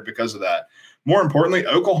suffered because of that. More importantly,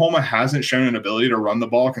 Oklahoma hasn't shown an ability to run the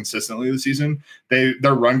ball consistently this season.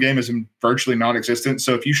 Their run game is virtually non-existent.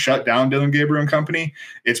 So if you shut down Dylan Gabriel and company,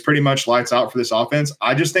 it's pretty much lights out for this offense.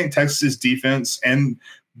 I just think Texas's defense and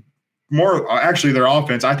their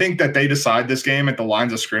offense, I think that they decide this game at the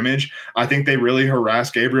lines of scrimmage. I think they really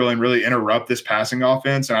harass Gabriel and really interrupt this passing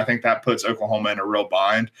offense, and I think that puts Oklahoma in a real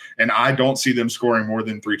bind. And I don't see them scoring more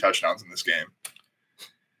than 3 touchdowns in this game.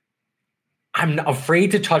 I'm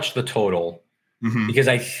afraid to touch the total. Because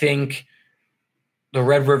I think the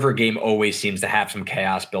Red River game always seems to have some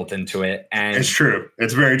chaos built into it. And it's true.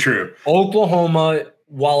 It's very true. Oklahoma,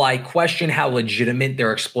 while I question how legitimate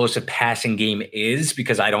their explosive passing game is,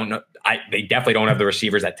 because I don't know, they definitely don't have the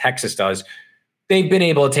receivers that Texas does. They've been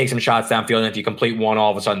able to take some shots downfield. And if you complete one, all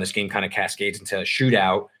of a sudden this game kind of cascades into a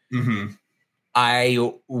shootout.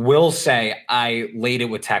 I will say I laid it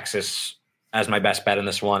with Texas as my best bet in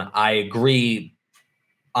this one. I agree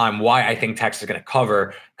on why I think Texas is going to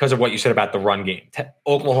cover because of what you said about the run game.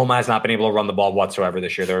 Oklahoma has not been able to run the ball whatsoever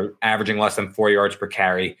this year. They're averaging less than 4 yards per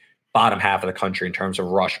carry, bottom half of the country in terms of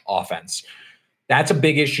rush offense. That's a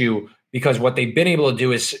big issue because what they've been able to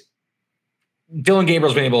do is Dylan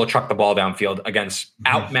Gabriel's been able to truck the ball downfield against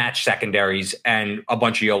outmatched secondaries and a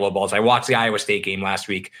bunch of YOLO balls. I watched the Iowa State game last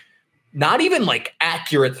week. Not even like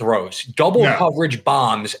accurate throws, double coverage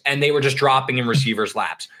bombs, and they were just dropping in receivers'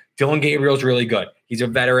 laps. Dylan Gabriel's really good. He's a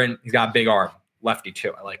veteran. He's got a big arm. Lefty,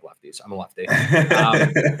 too. I like lefties. I'm a lefty.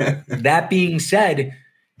 That being said,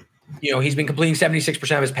 he's been completing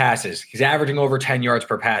 76% of his passes. He's averaging over 10 yards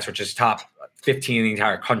per pass, which is top 15 in the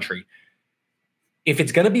entire country. If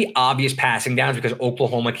it's going to be obvious passing downs because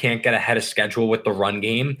Oklahoma can't get ahead of schedule with the run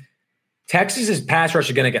game, Texas's pass rush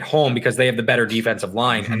is going to get home because they have the better defensive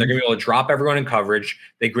line, and they're going to be able to drop everyone in coverage.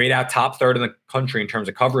 They grade out top third in the country in terms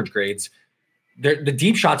of coverage grades. The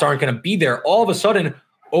deep shots aren't going to be there. All of a sudden,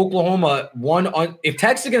 Oklahoma if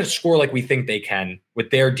Texas is going to score like we think they can with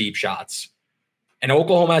their deep shots, and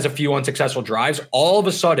Oklahoma has a few unsuccessful drives, all of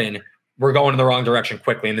a sudden we're going in the wrong direction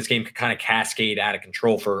quickly, and this game could kind of cascade out of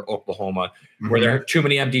control for Oklahoma, where there are too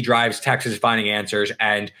many empty drives. Texas is finding answers,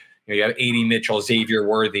 and you have A.D. Mitchell, Xavier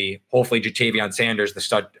Worthy, hopefully Jatavion Sanders, the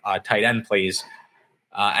stud tight end plays,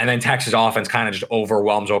 and then Texas offense kind of just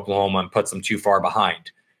overwhelms Oklahoma and puts them too far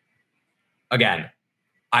behind. Again,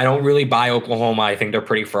 I don't really buy Oklahoma. I think they're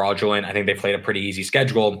pretty fraudulent. I think they played a pretty easy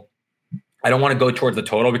schedule. I don't want to go towards the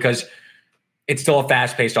total because it's still a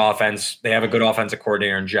fast-paced offense. They have a good offensive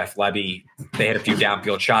coordinator in Jeff Lebby. They had a few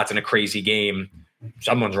downfield shots in a crazy game.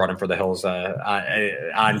 Someone's running for the hills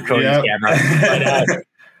on Cody's camera. But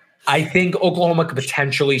I think Oklahoma could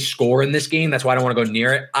potentially score in this game. That's why I don't want to go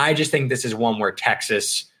near it. I just think this is one where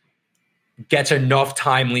Texas gets enough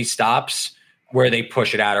timely stops where they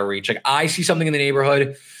push it out of reach. Like I see something in the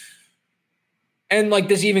neighborhood, and like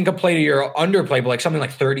this even could play to your underplay, but like something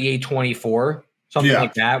like 38-24, something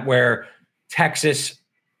like that, where Texas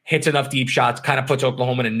hits enough deep shots, kind of puts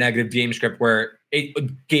Oklahoma in a negative game script where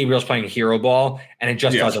Gabriel's playing hero ball and it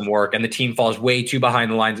just doesn't work. And the team falls way too behind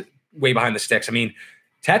the lines, way behind the sticks. I mean,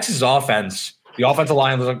 Texas offense, the offensive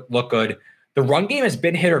line look good. The run game has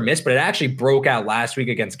been hit or miss, but it actually broke out last week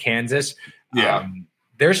against Kansas. Yeah.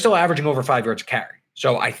 They're still averaging over 5 yards a carry.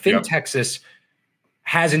 So I think Texas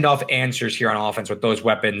has enough answers here on offense with those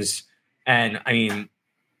weapons. And I mean,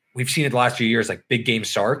 we've seen it the last few years, like big game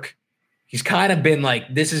Sark. He's kind of been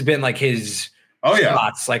like, this has been like his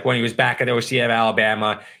spots, like when he was back at OC of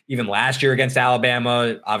Alabama, even last year against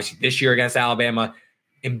Alabama, obviously this year against Alabama.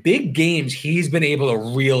 In big games, he's been able to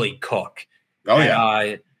really cook.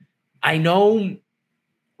 I know,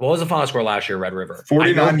 what was the final score last year, Red River?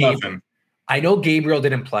 49-0. I know Gabriel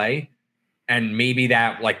didn't play, and maybe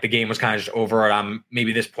that, like, the game was kind of just over, and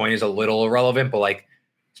maybe this point is a little irrelevant, but, like,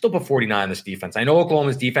 still put 49 on this defense. I know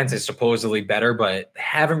Oklahoma's defense is supposedly better, but they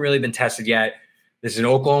haven't really been tested yet. This is an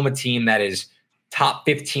Oklahoma team that is top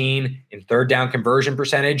 15 in third down conversion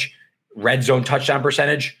percentage, red zone touchdown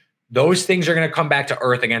percentage. Those things are going to come back to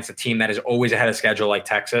earth against a team that is always ahead of schedule like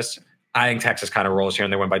Texas. I think Texas kind of rolls here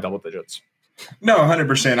and they win by double digits. No,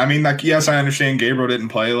 100%. I mean, like, yes, I understand Gabriel didn't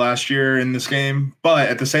play last year in this game, but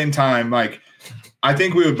at the same time, like, I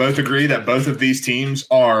think we would both agree that both of these teams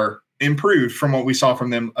are improved from what we saw from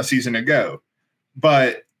them a season ago.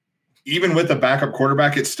 But even with the backup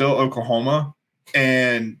quarterback, it's still Oklahoma,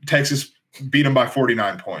 and Texas beat them by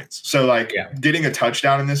 49 points. So, like, getting a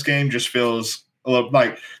touchdown in this game just feels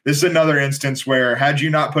like this is another instance where, had you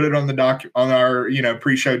not put it on the on our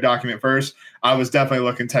pre-show document first, I was definitely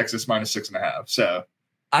looking Texas minus 6.5. So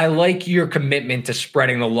I like your commitment to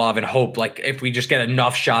spreading the love and hope. Like, if we just get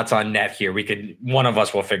enough shots on net here, one of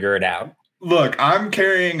us will figure it out. Look, I'm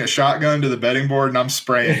carrying a shotgun to the betting board and I'm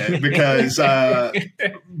spraying it because,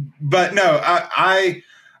 but no, I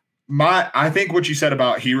think what you said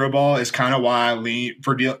about hero ball is kind of why I lean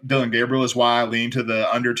for Dylan Gabriel is why I lean to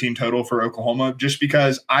the under team total for Oklahoma, just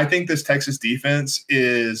because I think this Texas defense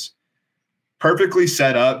is perfectly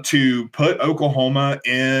set up to put Oklahoma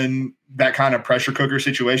in that kind of pressure cooker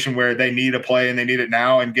situation where they need a play and they need it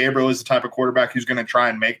now. And Gabriel is the type of quarterback who's going to try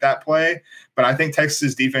and make that play. But I think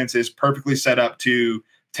Texas defense is perfectly set up to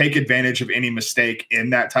take advantage of any mistake in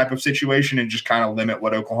that type of situation and just kind of limit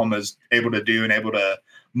what Oklahoma is able to do and able to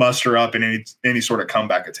muster up in any sort of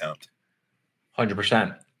comeback attempt.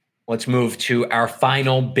 100%. Let's move to our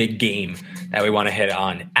final big game that we want to hit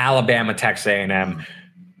on. Alabama, Texas A&M.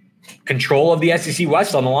 Control of the SEC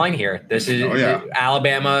West on the line here. This is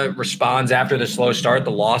Alabama responds after the slow start,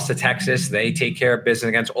 the loss to Texas. They take care of business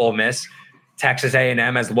against Ole Miss. Texas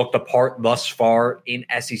A&M has looked apart thus far in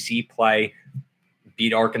SEC play.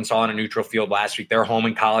 Beat Arkansas on a neutral field last week. They're home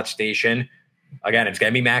in College Station. Again, it's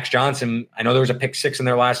going to be Max Johnson. I know there was a pick 6 in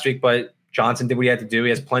there last week, but Johnson did what he had to do. He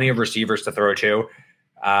has plenty of receivers to throw to.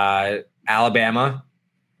 Alabama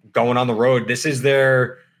going on the road. This is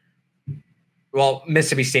their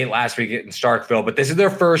Mississippi State last week in Starkville, but this is their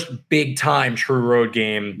first big-time true road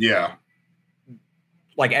game. Yeah.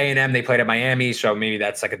 Like A&M, they played at Miami, so maybe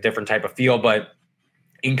that's like a different type of feel. But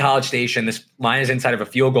in College Station, this line is inside of a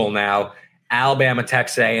field goal now. Alabama,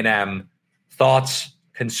 Texas A&M. Thoughts,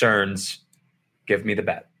 concerns? Give me the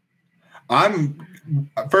bet.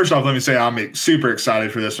 First off, let me say I'm super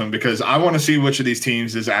excited for this one because I want to see which of these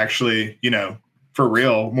teams is actually, for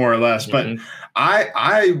real, more or less. Mm-hmm. But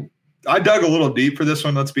I dug a little deep for this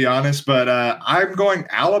one, let's be honest. But I'm going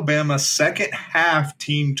Alabama second half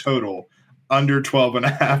team total under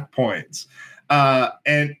 12.5 points.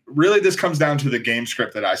 And really this comes down to the game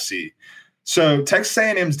script that I see. So Texas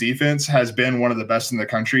A&M's defense has been one of the best in the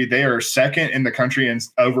country. They are second in the country in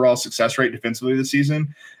overall success rate defensively this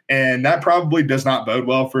season. And that probably does not bode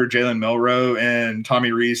well for Jalen Milroe and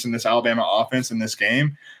Tommy Rees in this Alabama offense in this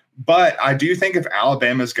game. But I do think if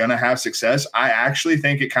Alabama is going to have success, I actually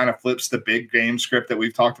think it kind of flips the big game script that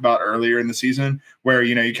we've talked about earlier in the season where,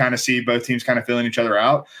 you kind of see both teams kind of filling each other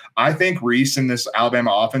out. I think Rees in this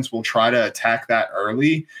Alabama offense will try to attack that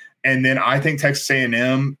early. And then I think Texas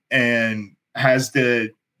A&M has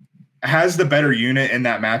the better unit in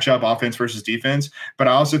that matchup, offense versus defense. But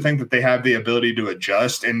I also think that they have the ability to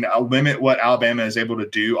adjust and limit what Alabama is able to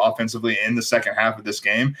do offensively in the second half of this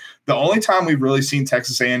game. The only time we've really seen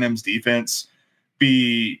Texas A&M's defense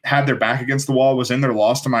had their back against the wall was in their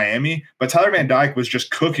loss to Miami. But Tyler Van Dyke was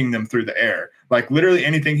just cooking them through the air. Like literally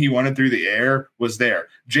anything he wanted through the air was there.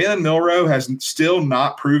 Jalen Milroe has still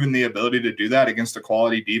not proven the ability to do that against a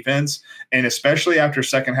quality defense. And especially after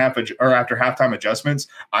after halftime adjustments,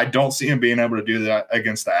 I don't see him being able to do that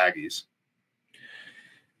against the Aggies.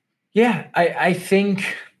 Yeah, I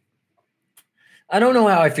think I don't know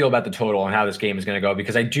how I feel about the total and how this game is going to go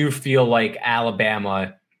because I do feel like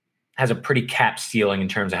Alabama has a pretty capped ceiling in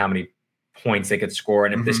terms of how many points they could score.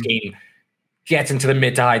 And if this game gets into the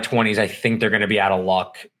mid to high 20s, I think they're going to be out of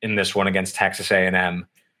luck in this one against Texas A&M.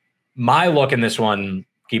 My look in this one,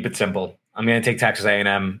 keep it simple. I'm going to take Texas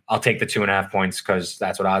A&M. I'll take the 2.5 points because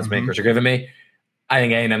that's what odds makers are giving me. I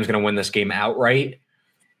think A&M is going to win this game outright.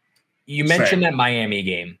 You mentioned that Miami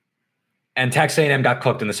game, and Texas A&M got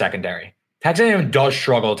cooked in the secondary. Texas A&M does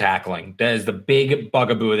struggle tackling. That is the big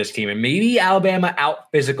bugaboo of this team. And maybe Alabama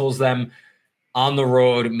out-physicals them on the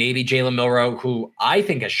road. Maybe Jalen Milroe, who I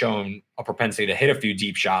think has shown a propensity to hit a few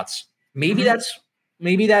deep shots. Maybe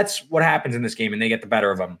that's what happens in this game, and they get the better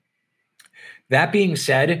of them. That being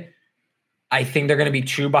said, I think they're going to be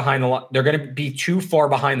they're going to be too far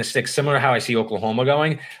behind the sticks, similar to how I see Oklahoma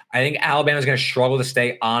going. I think Alabama's going to struggle to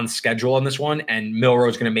stay on schedule in this one, and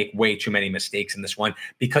Milroe's going to make way too many mistakes in this one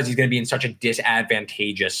because he's going to be in such a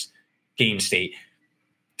disadvantageous game state.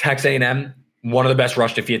 Texas A&M, one of the best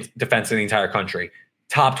rush defense in the entire country.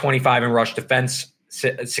 Top 25 in rush defense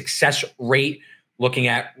success rate. Looking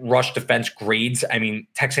at rush defense grades, I mean,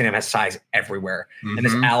 Texas A&M has size everywhere. And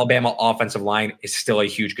this Alabama offensive line is still a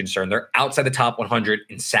huge concern. They're outside the top 100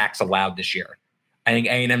 in sacks allowed this year. I think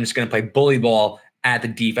A&M is going to play bully ball at the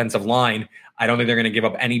defensive line. I don't think they're going to give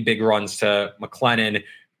up any big runs to McLennan,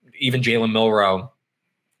 even Jalen Milroe.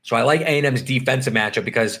 So I like A&M's defensive matchup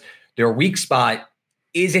because their weak spot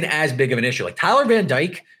isn't as big of an issue. Like Tyler Van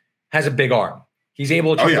Dyke has a big arm. He's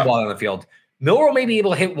able to chuck the ball on the field. Milroe may be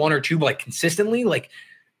able to hit one or two, but like consistently, like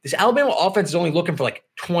this Alabama offense is only looking for like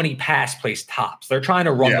 20 pass plays tops. They're trying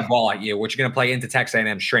to run the ball at you, which is going to play into Texas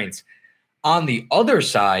A&M's strengths. On the other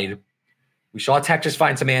side, we saw Texas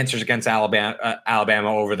find some answers against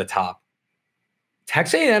Alabama over the top.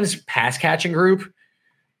 Texas A&M's pass catching group.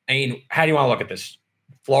 I mean, how do you want to look at this?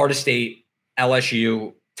 Florida State,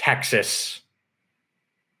 LSU, Texas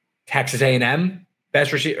A&M,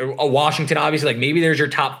 best receiver. Washington, obviously. Like maybe there's your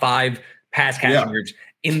top 5 pass catching groups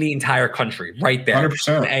in the entire country, right there.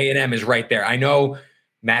 100%. A&M is right there. I know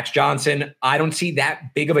Max Johnson. I don't see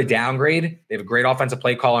that big of a downgrade. They have a great offensive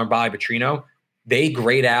play caller in Bobby Petrino. They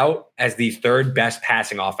grade out as the 3rd best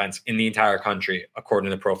passing offense in the entire country,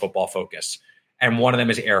 according to Pro Football Focus. And one of them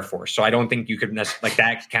is Air Force. So I don't think you could like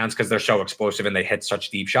that counts because they're so explosive and they hit such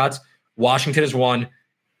deep shots. Washington is 1,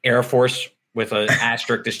 Air Force with an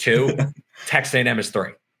asterisk is 2, Texas A&M is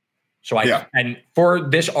 3. So and for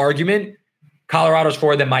this argument, Colorado's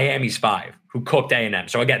 4, then Miami's 5, who cooked A&M.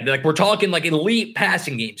 So again, like we're talking like elite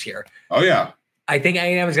passing games here. Oh yeah. I think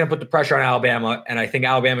A&M is going to put the pressure on Alabama, and I think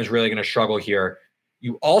Alabama is really going to struggle here.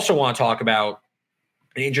 You also want to talk about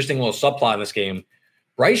an interesting little subplot in this game.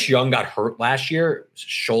 Bryce Young got hurt last year,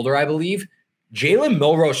 shoulder, I believe. Jalen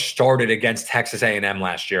Milroe started against Texas A&M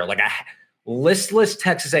last year, like a listless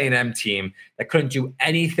Texas A&M team that couldn't do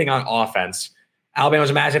anything on offense. Alabama was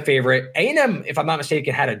a massive favorite. A&M, if I'm not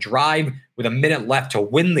mistaken, had a drive with a minute left to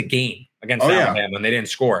win the game against Alabama, and they didn't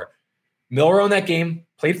score. Milroe in that game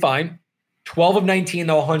played fine. 12 of 19,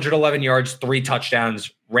 though, 111 yards, 3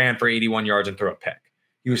 touchdowns, ran for 81 yards, and threw a pick.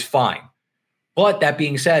 He was fine. But that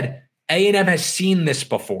being said, A&M has seen this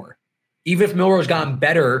before. Even if Milroe's gotten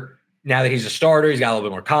better now that he's a starter, he's got a little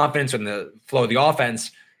bit more confidence in the flow of the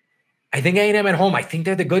offense. I think A&M at home, I think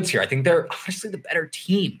they're the goods here. I think they're honestly the better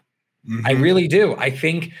team. I really do. I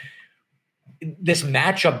think this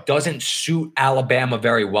matchup doesn't suit Alabama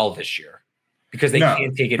very well this year because they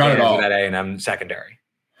can't take advantage of that A&M secondary.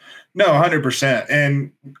 No, 100%.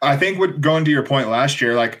 And I think going to your point last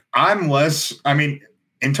year, like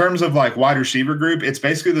in terms of like wide receiver group, it's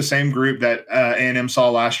basically the same group that A&M saw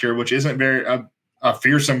last year, which isn't very a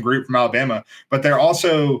fearsome group from Alabama, but they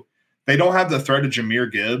don't have the threat of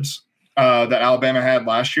Jahmyr Gibbs that Alabama had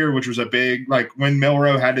last year, which was a big, like when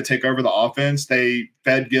Milroe had to take over the offense, they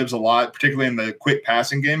fed Gibbs a lot, particularly in the quick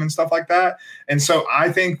passing game and stuff like that. And so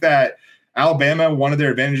I think that Alabama, one of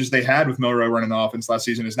their advantages they had with Milroe running the offense last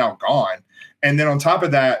season is now gone. And then on top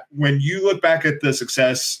of that, when you look back at the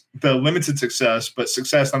success, the limited success, but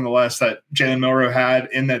success nonetheless that Jalen Milroe had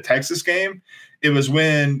in the Texas game, it was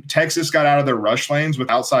when Texas got out of their rush lanes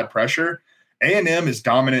with outside pressure. A&M is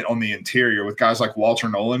dominant on the interior with guys like Walter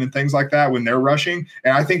Nolan and things like that when they're rushing.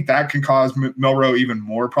 And I think that can cause Milroe even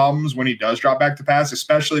more problems when he does drop back to pass,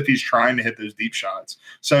 especially if he's trying to hit those deep shots.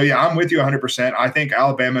 So, yeah, I'm with you 100%. I think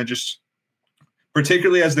Alabama just,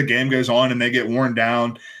 particularly as the game goes on and they get worn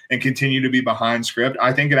down and continue to be behind script,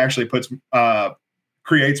 I think it actually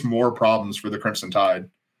creates more problems for the Crimson Tide.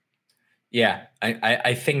 Yeah,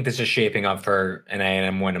 I think this is shaping up for an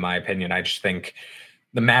A&M win, in my opinion. I just think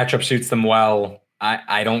the matchup suits them well.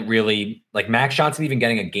 I don't really like Max Johnson even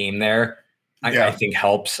getting a game there. I think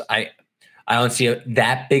helps. I don't see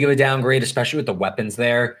that big of a downgrade, especially with the weapons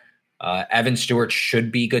there. Evan Stewart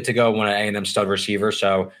should be good to go, one of A&M stud receiver.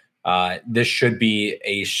 So this should be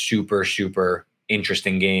a super, super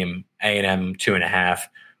interesting game. A&M 2.5.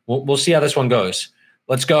 we'll see how this one goes.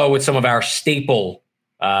 Let's go with some of our staple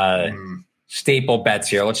bets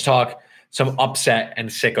here. Let's talk some upset and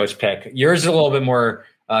sickos pick. Yours is a little bit more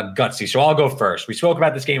gutsy, so I'll go first. We spoke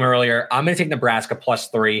about this game earlier. I'm going to take Nebraska plus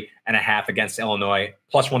 3.5 against Illinois,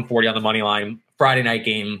 plus 140 on the money line. Friday night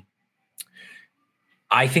game.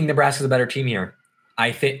 I think Nebraska's a better team here.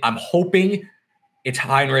 I'm hoping it's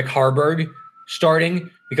Heinrich Harburg starting,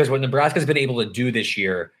 because what Nebraska's been able to do this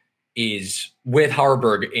year is, with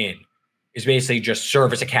Harburg is basically just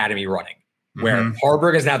service academy running, where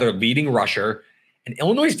Harburg is now their leading rusher, and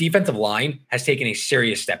Illinois' defensive line has taken a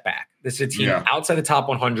serious step back. This is a team outside the top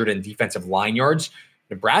 100 in defensive line yards.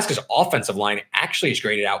 Nebraska's offensive line actually has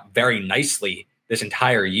graded out very nicely this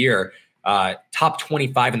entire year. Top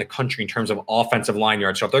 25 in the country in terms of offensive line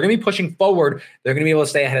yards. So if they're going to be pushing forward, they're going to be able to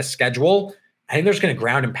stay ahead of schedule. I think they're just going to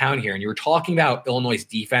ground and pound here. And you were talking about Illinois'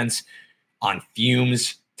 defense on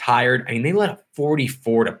fumes, tired. I mean, they let up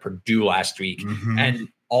 44 to Purdue last week. And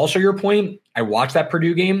also your point, I watched that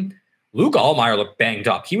Purdue game. Luke Altmaier looked banged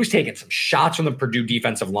up. He was taking some shots from the Purdue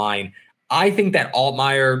defensive line. I think that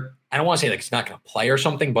Altmaier, I don't want to say like he's not going to play or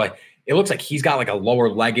something, but it looks like he's got like a lower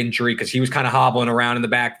leg injury because he was kind of hobbling around in the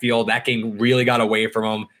backfield. That game really got away from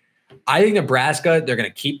him. I think Nebraska, they're going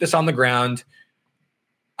to keep this on the ground.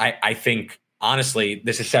 I think, honestly,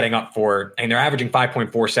 this is setting up for, and they're averaging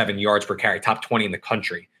 5.47 yards per carry, top 20 in the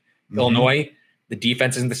country. Illinois, the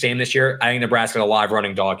defense isn't the same this year. I think Nebraska's a live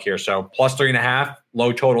running dog here. So plus 3.5,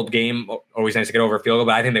 low totaled game. Always nice to get over a field goal,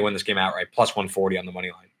 but I think they win this game outright. Plus 140 on the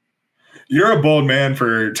money line. You're a bold man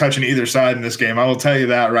for touching either side in this game. I will tell you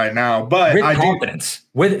that right now. But with confidence.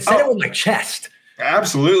 Say it with my chest.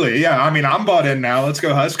 Absolutely. Yeah. I mean, I'm bought in now. Let's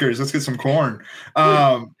go Huskers. Let's get some corn.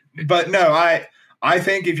 But no, I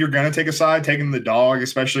think if you're going to take a side, taking the dog,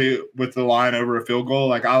 especially with the line over a field goal,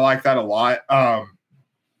 like I like that a lot.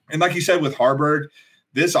 And like you said, with Harburg,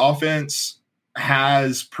 this offense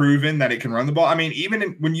has proven that it can run the ball. I mean,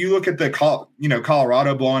 even when you look at the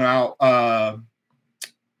Colorado blowing out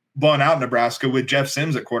Nebraska with Jeff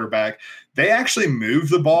Sims at quarterback, they actually moved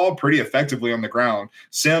the ball pretty effectively on the ground,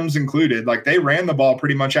 Sims included. Like they ran the ball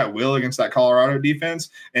pretty much at will against that Colorado defense,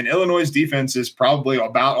 and Illinois' defense is probably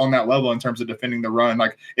about on that level in terms of defending the run.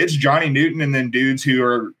 Like it's Johnny Newton and then dudes who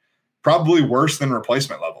are probably worse than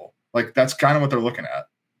replacement level. Like that's kind of what they're looking at.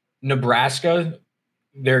 Nebraska,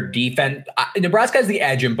 their defense, Nebraska has the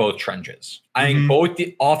edge in both trenches. I think both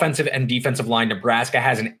the offensive and defensive line, Nebraska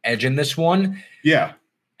has an edge in this one. Yeah.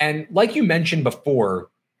 And like you mentioned before,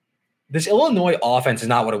 this Illinois offense is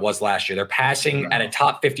not what it was last year. They're passing at a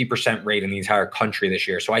top 50% rate in the entire country this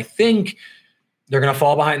year. So I think they're going to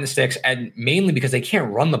fall behind the sticks, and mainly because they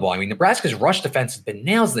can't run the ball. I mean, Nebraska's rush defense has been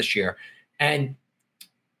nails this year. And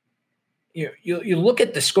you look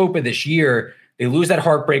at the scope of this year, they lose that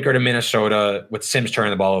heartbreaker to Minnesota with Sims turning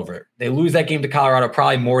the ball over. They lose that game to Colorado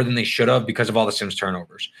probably more than they should have because of all the Sims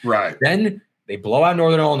turnovers. Right. Then they blow out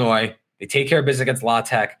Northern Illinois. They take care of business against La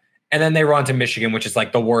Tech, and then they run to Michigan, which is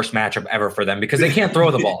like the worst matchup ever for them because they can't throw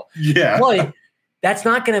the ball. Yeah. But that's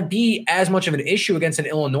not going to be as much of an issue against an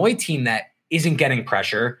Illinois team that isn't getting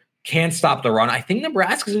pressure, can't stop the run. I think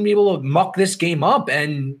Nebraska's going to be able to muck this game up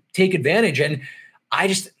and take advantage. And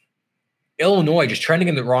Illinois just trending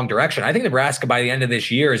in the wrong direction. I think Nebraska by the end of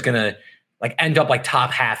this year is going to like end up like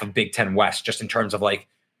top half of Big Ten West, just in terms of like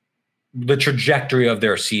the trajectory of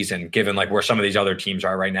their season, given like where some of these other teams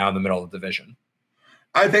are right now in the middle of the division.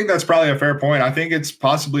 I think that's probably a fair point. I think it's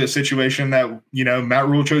possibly a situation that, Matt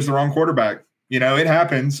Rule chose the wrong quarterback. It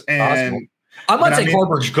happens. And I'm not saying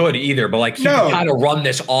Harburg's good either, but like he can kind of run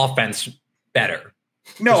this offense better.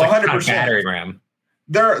 No, like 100%. Battery ram.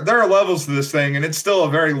 There are levels to this thing, and it's still a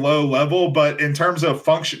very low level. But in terms of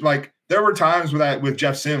function, like there were times with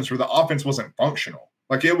Jeff Sims where the offense wasn't functional.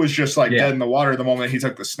 Like it was just like dead in the water the moment he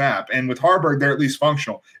took the snap. And with Harburg, they're at least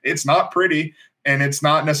functional. It's not pretty, and it's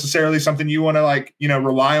not necessarily something you want to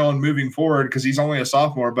rely on moving forward because he's only a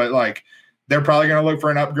sophomore. But like they're probably going to look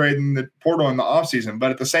for an upgrade in the portal in the offseason.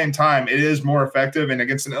 But at the same time, it is more effective, and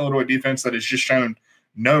against an Illinois defense that has just shown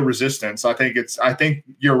no resistance, I think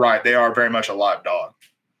you're right. They are very much a live dog.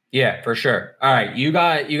 Yeah, for sure. All right, you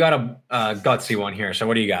got a gutsy one here. So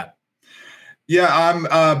what do you got? Yeah, I'm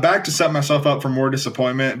back to set myself up for more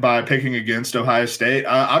disappointment by picking against Ohio State.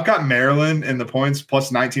 I've got Maryland in the points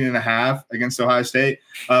plus 19.5 against Ohio State,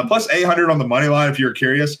 plus 800 on the money line. If you're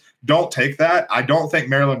curious, don't take that. I don't think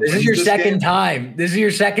Maryland. This is your second time. This is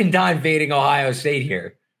your second time fading Ohio State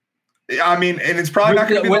here. I mean, and it's probably not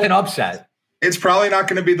going to be with an upset. It's probably not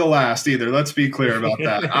going to be the last either. Let's be clear about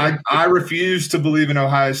that. I refuse to believe in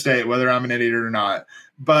Ohio State, whether I'm an idiot or not.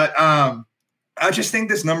 But I just think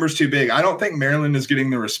this number is too big. I don't think Maryland is getting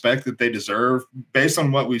the respect that they deserve based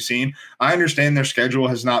on what we've seen. I understand their schedule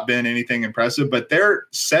has not been anything impressive, but they're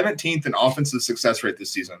 17th in offensive success rate this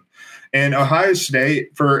season. And Ohio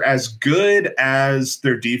State, for as good as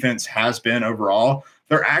their defense has been overall,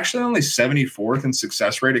 they're actually only 74th in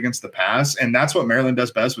success rate against the pass. And that's what Maryland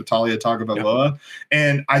does best with Talia Tagovailoa. Yep.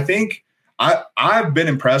 And I think I've been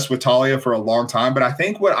impressed with Talia for a long time, but I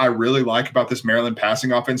think what I really like about this Maryland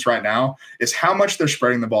passing offense right now is how much they're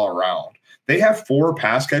spreading the ball around. They have 4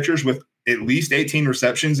 pass catchers with at least 18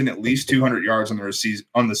 receptions and at least 200 yards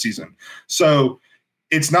on the season. So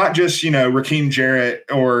it's not just, Rakeem Jarrett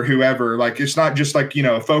or whoever. Like, it's not just like,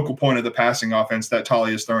 a focal point of the passing offense that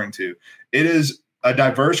Talia is throwing to. It is a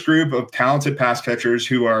diverse group of talented pass catchers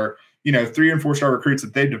who are, 3- and 4-star recruits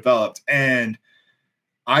that they've developed. And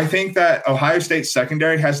I think that Ohio State's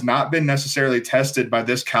secondary has not been necessarily tested by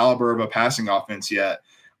this caliber of a passing offense yet.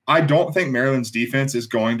 I don't think Maryland's defense is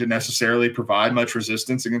going to necessarily provide much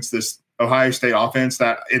resistance against this Ohio State offense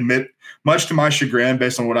that, much to my chagrin,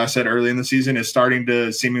 based on what I said early in the season, is starting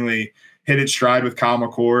to seemingly hit its stride with Kyle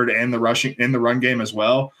McCord and the run game as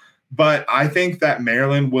well. But I think that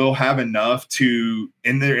Maryland will have enough in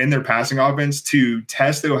their passing offense to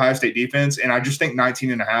test the Ohio State defense. And I just think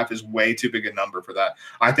 19.5 is way too big a number for that.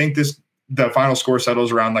 I think the final score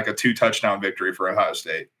settles around like a 2-touchdown victory for Ohio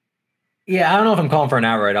State. Yeah, I don't know if I'm calling for an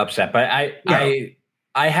outright upset, but I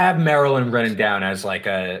have Maryland written down as like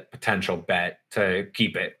a potential bet to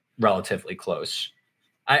keep it relatively close.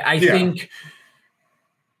 I think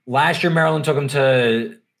last year Maryland took them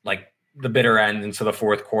to like the bitter end into the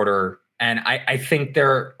fourth quarter. And I think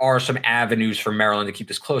there are some avenues for Maryland to keep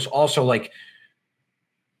this close. Also, like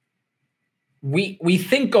we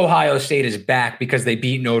think Ohio State is back because they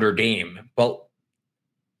beat Notre Dame, but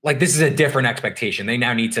like this is a different expectation. They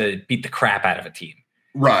now need to beat the crap out of a team.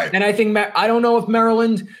 Right. And I think, I don't know if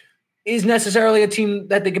Maryland is necessarily a team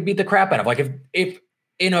that they could beat the crap out of. Like if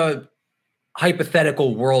in a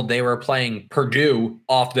hypothetical world, they were playing Purdue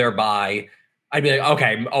off their bye, I'd be like,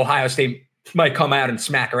 okay, Ohio State might come out and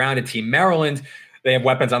smack around a team. Maryland, they have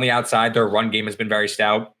weapons on the outside. Their run game has been very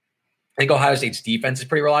stout. I think Ohio State's defense is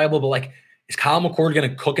pretty reliable, but like, is Kyle McCord going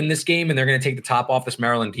to cook in this game and they're going to take the top off this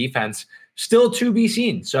Maryland defense? Still to be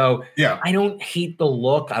seen. So yeah, I don't hate the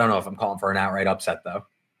look. I don't know if I'm calling for an outright upset though.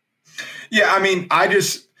 Yeah, I mean,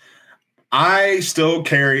 I still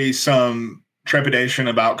carry some trepidation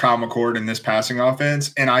about Kyle McCord in this passing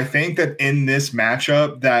offense. And I think that in this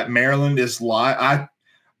matchup that Maryland is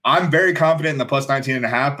I'm very confident in the plus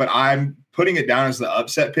 19.5, but I'm putting it down as the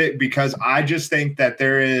upset pick because I just think that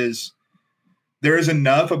there is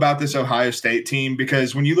enough about this Ohio State team,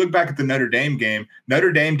 because when you look back at the Notre Dame game,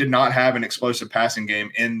 Notre Dame did not have an explosive passing game,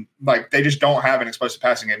 and like they just don't have an explosive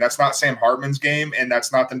passing game. That's not Sam Hartman's game, and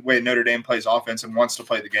that's not the way Notre Dame plays offense and wants to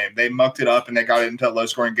play the game. They mucked it up and they got it into a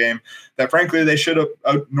low-scoring game that, frankly, they should have.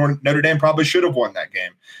 Notre Dame probably should have won that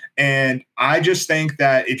game. And I just think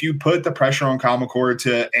that if you put the pressure on Kyle McCord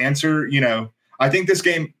to answer, I think this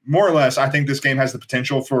game, more or less, has the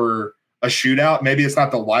potential for a shootout. Maybe it's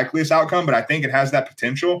not the likeliest outcome, but I think it has that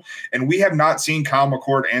potential. And we have not seen Kyle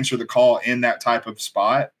McCord answer the call in that type of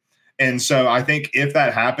spot. And so I think if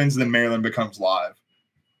that happens, then Maryland becomes live.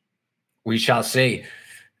 We shall see.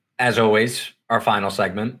 As always, our final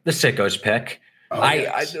segment, the Sickos pick.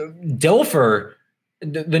 Dilfer,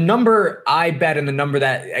 the number I bet and the number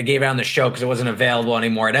that I gave out on the show because it wasn't available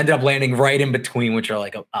anymore, it ended up landing right in between, which are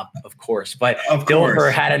like up, of course. But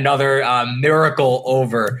Dilfer had another miracle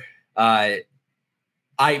over. I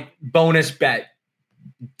bonus bet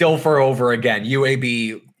Dilfer over again.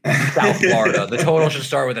 UAB South Florida. The total should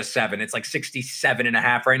start with a 7. It's like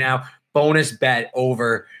 67.5 right now. Bonus bet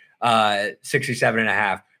over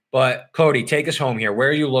 67.5. But Cody, take us home here. Where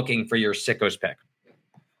are you looking for your Sickos pick?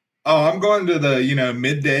 Oh, I'm going to the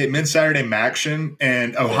mid-Saturday Maction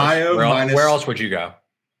and Ohio. Where else would you go?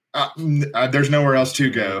 There's nowhere else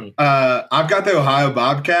to go. I've got the Ohio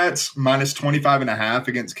Bobcats minus 25.5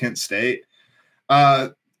 against Kent State.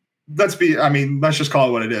 Let's just call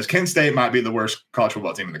it what it is. Kent State might be the worst college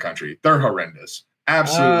football team in the country. They're horrendous.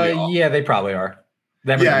 Absolutely awful. Yeah, they probably are.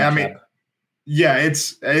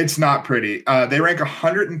 It's not pretty. They rank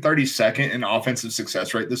 132nd in offensive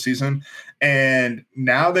success rate this season. And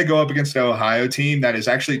now they go up against an Ohio team that is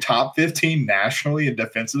actually top 15 nationally in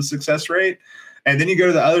defensive success rate. And then you go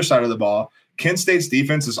to the other side of the ball. Kent State's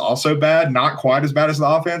defense is also bad, not quite as bad as the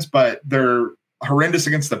offense, but they're horrendous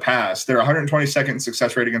against the pass. They're 122nd in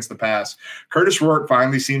success rate against the pass. Curtis Rourke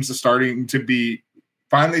finally seems to starting to be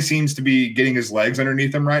finally seems to be getting his legs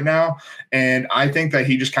underneath him right now. And I think that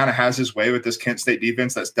he just kind of has his way with this Kent State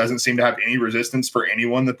defense that doesn't seem to have any resistance for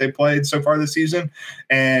anyone that they played so far this season.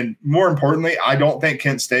 And more importantly, I don't think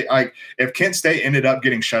Kent State, like if Kent State ended up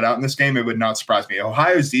getting shut out in this game, it would not surprise me.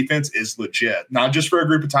 Ohio's defense is legit, not just for a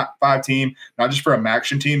group of top 5 team, not just for a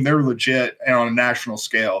MACtion team. They're legit and on a national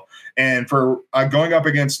scale. And for going up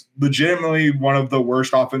against legitimately one of the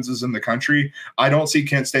worst offenses in the country, I don't see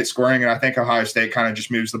Kent State scoring, and I think Ohio State kind of just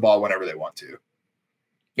moves the ball whenever they want to.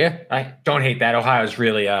 Yeah, I don't hate that. Ohio's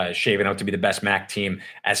really shaving out to be the best MAC team,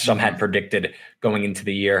 as some had predicted going into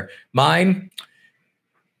the year. Mine,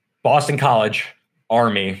 Boston College,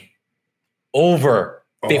 Army, over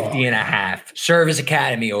 50 and a half. Service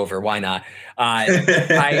Academy over, why not?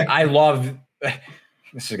 I love –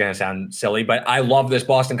 this is going to sound silly, but I love this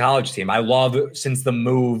Boston College team. I love, since the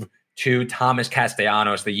move to Thomas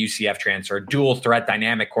Castellanos, the UCF transfer, dual threat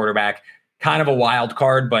dynamic quarterback, kind of a wild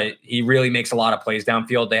card, but he really makes a lot of plays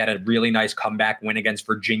downfield. They had a really nice comeback win against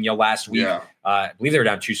Virginia last week. Yeah. I believe they were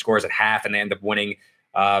down 2 scores at half, and they end up winning.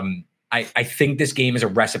 I think this game is a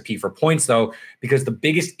recipe for points, though, because the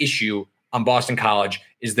biggest issue on Boston College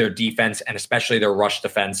is their defense, and especially their rush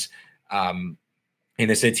defense. And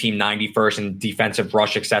this is a team 91st in defensive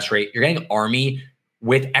rush success rate. You're getting Army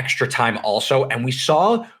with extra time also. And we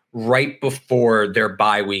saw right before their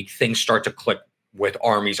bye week, things start to click with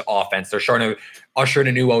Army's offense. They're starting to usher in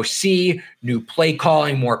a new OC, new play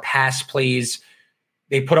calling, more pass plays.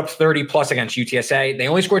 They put up 30 plus against UTSA. They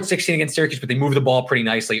only scored 16 against Syracuse, but they moved the ball pretty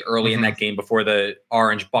nicely early in that game before the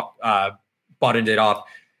Orange buttoned it up.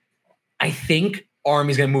 I think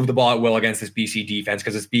Army's going to move the ball at will against this BC defense,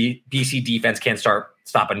 because this BC defense can't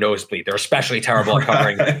stop a nosebleed. They're especially terrible at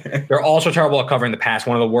covering. They're also terrible at covering the pass,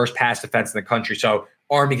 one of the worst pass defense in the country. So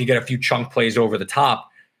Army could get a few chunk plays over the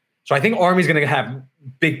top. So I think Army's going to have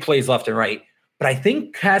big plays left and right. But I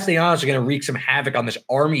think Castellanos are going to wreak some havoc on this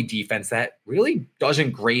Army defense that really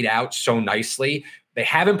doesn't grade out so nicely. They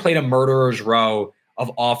haven't played a murderer's row of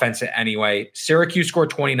offense anyway. Syracuse scored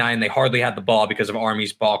 29. They hardly had the ball because of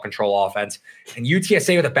Army's ball control offense. And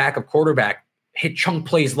UTSA with a backup quarterback hit chunk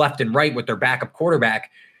plays left and right with their backup quarterback.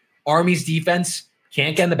 Army's defense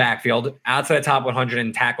can't get in the backfield, outside the top 100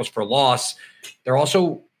 in tackles for loss. They're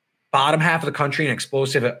also bottom half of the country in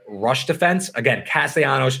explosive rush defense. Again,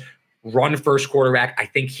 Castellanos, run first quarterback. I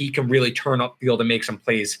think he can really turn upfield and make some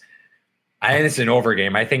plays. I think it's an over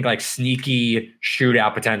game. I think like sneaky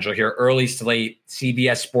shootout potential here. Early slate,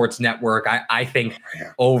 CBS Sports Network. I think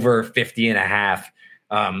over 50 and a half.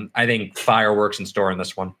 I think fireworks in store in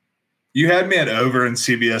this one. You had me at over in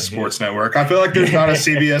CBS Sports Network. I feel like there's not a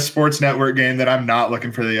CBS Sports Network game that I'm not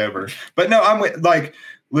looking for the over. But no, I'm like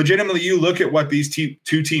legitimately, you look at what these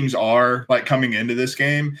two teams are like coming into this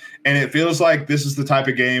game, and it feels like this is the type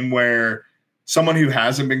of game where someone who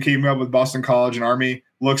hasn't been keeping up with Boston College and Army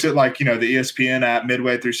looks at like, the ESPN app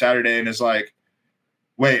midway through Saturday and is like,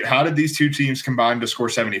 wait, how did these two teams combine to score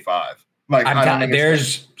 75? Like,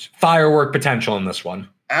 there's firework potential in this one.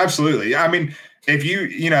 Absolutely. I mean, if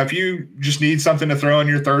you just need something to throw on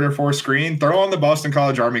your third or fourth screen, throw on the Boston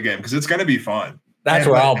College Army game, because it's going to be fun. That's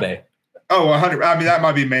where I'll be. Oh, 100. I mean, that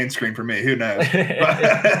might be main screen for me. Who knows?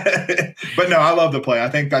 But no, I love the play. I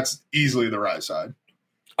think that's easily the right side.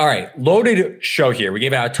 All right, loaded show here. We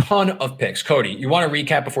gave out a ton of picks. Cody, you want to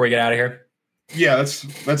recap before we get out of here? Yeah,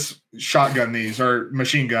 let's shotgun these, or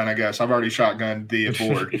machine gun, I guess. I've already shotgunned the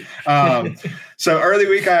board. So early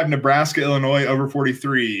week, I have Nebraska, Illinois over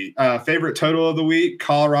 43. Favorite total of the week,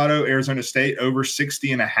 Colorado, Arizona State over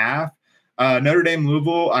 60.5. Notre Dame,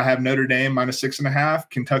 Louisville, I have Notre Dame minus 6.5.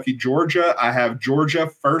 Kentucky, Georgia, I have Georgia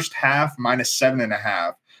first half minus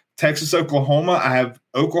 7.5. Texas, Oklahoma, I have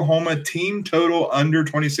Oklahoma team total under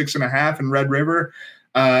 26.5 in Red River.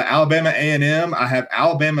 Alabama A&M, I have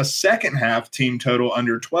Alabama second half team total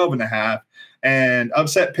under 12.5. And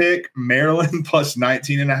upset pick, Maryland plus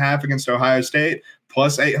 19.5 against Ohio State,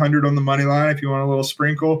 plus 800 on the money line if you want a little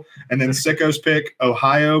sprinkle. And then Sicko's pick,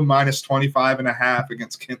 Ohio minus 25.5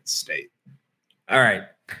 against Kent State. All right.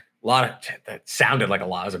 That sounded like a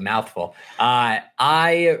lot. It was a mouthful. I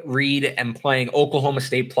am playing Oklahoma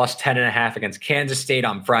State plus 10.5 against Kansas State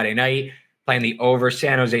on Friday night. Playing the over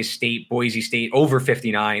San Jose State, Boise State over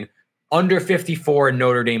 59, under 54 in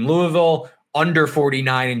Notre Dame, Louisville, under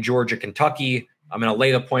 49 in Georgia, Kentucky. I'm going to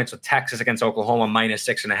lay the points with Texas against Oklahoma minus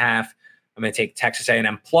 6.5. I'm going to take Texas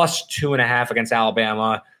A&M plus 2.5 against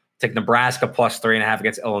Alabama. Take Nebraska plus 3.5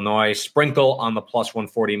 against Illinois. Sprinkle on the plus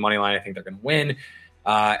 140 money line. I think they're going to win.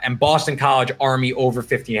 And Boston College Army over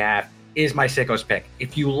 50.5 is my Sicko's pick.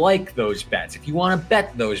 If you like those bets, if you want to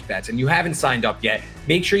bet those bets and you haven't signed up yet,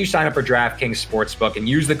 make sure you sign up for DraftKings Sportsbook and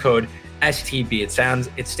use the code STB.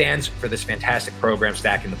 It stands for this fantastic program,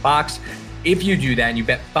 Stacking the Box. If you do that and you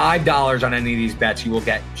bet $5 on any of these bets, you will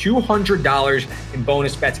get $200 in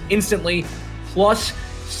bonus bets instantly, plus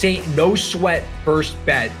no sweat first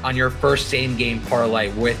bet on your first same game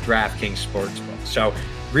parlay with DraftKings Sportsbook. So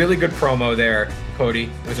really good promo there, Cody.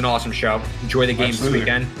 It was an awesome show. Enjoy the games this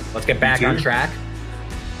weekend. Let's get back on track.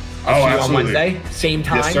 I'll see you on Wednesday, same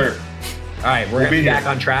time. Yes, sir. All right, we're going to be back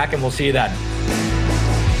on track, and we'll see you then.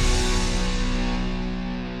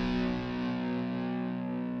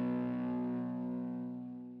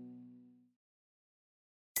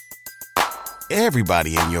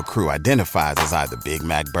 Everybody in your crew identifies as either Big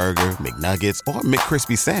Mac Burger, McNuggets, or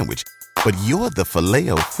McCrispy Sandwich. But you're the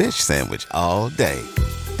Filet-O-Fish Sandwich all day.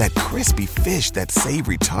 That crispy fish, that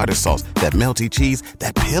savory tartar sauce, that melty cheese,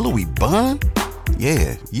 that pillowy bun.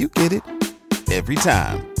 Yeah, you get it. Every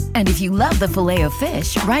time. And if you love the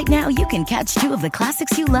Filet-O-Fish, right now you can catch two of the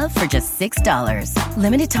classics you love for just $6.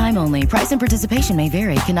 Limited time only. Price and participation may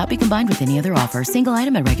vary. Cannot be combined with any other offer. Single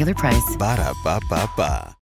item at regular price. Ba-da-ba-ba-ba.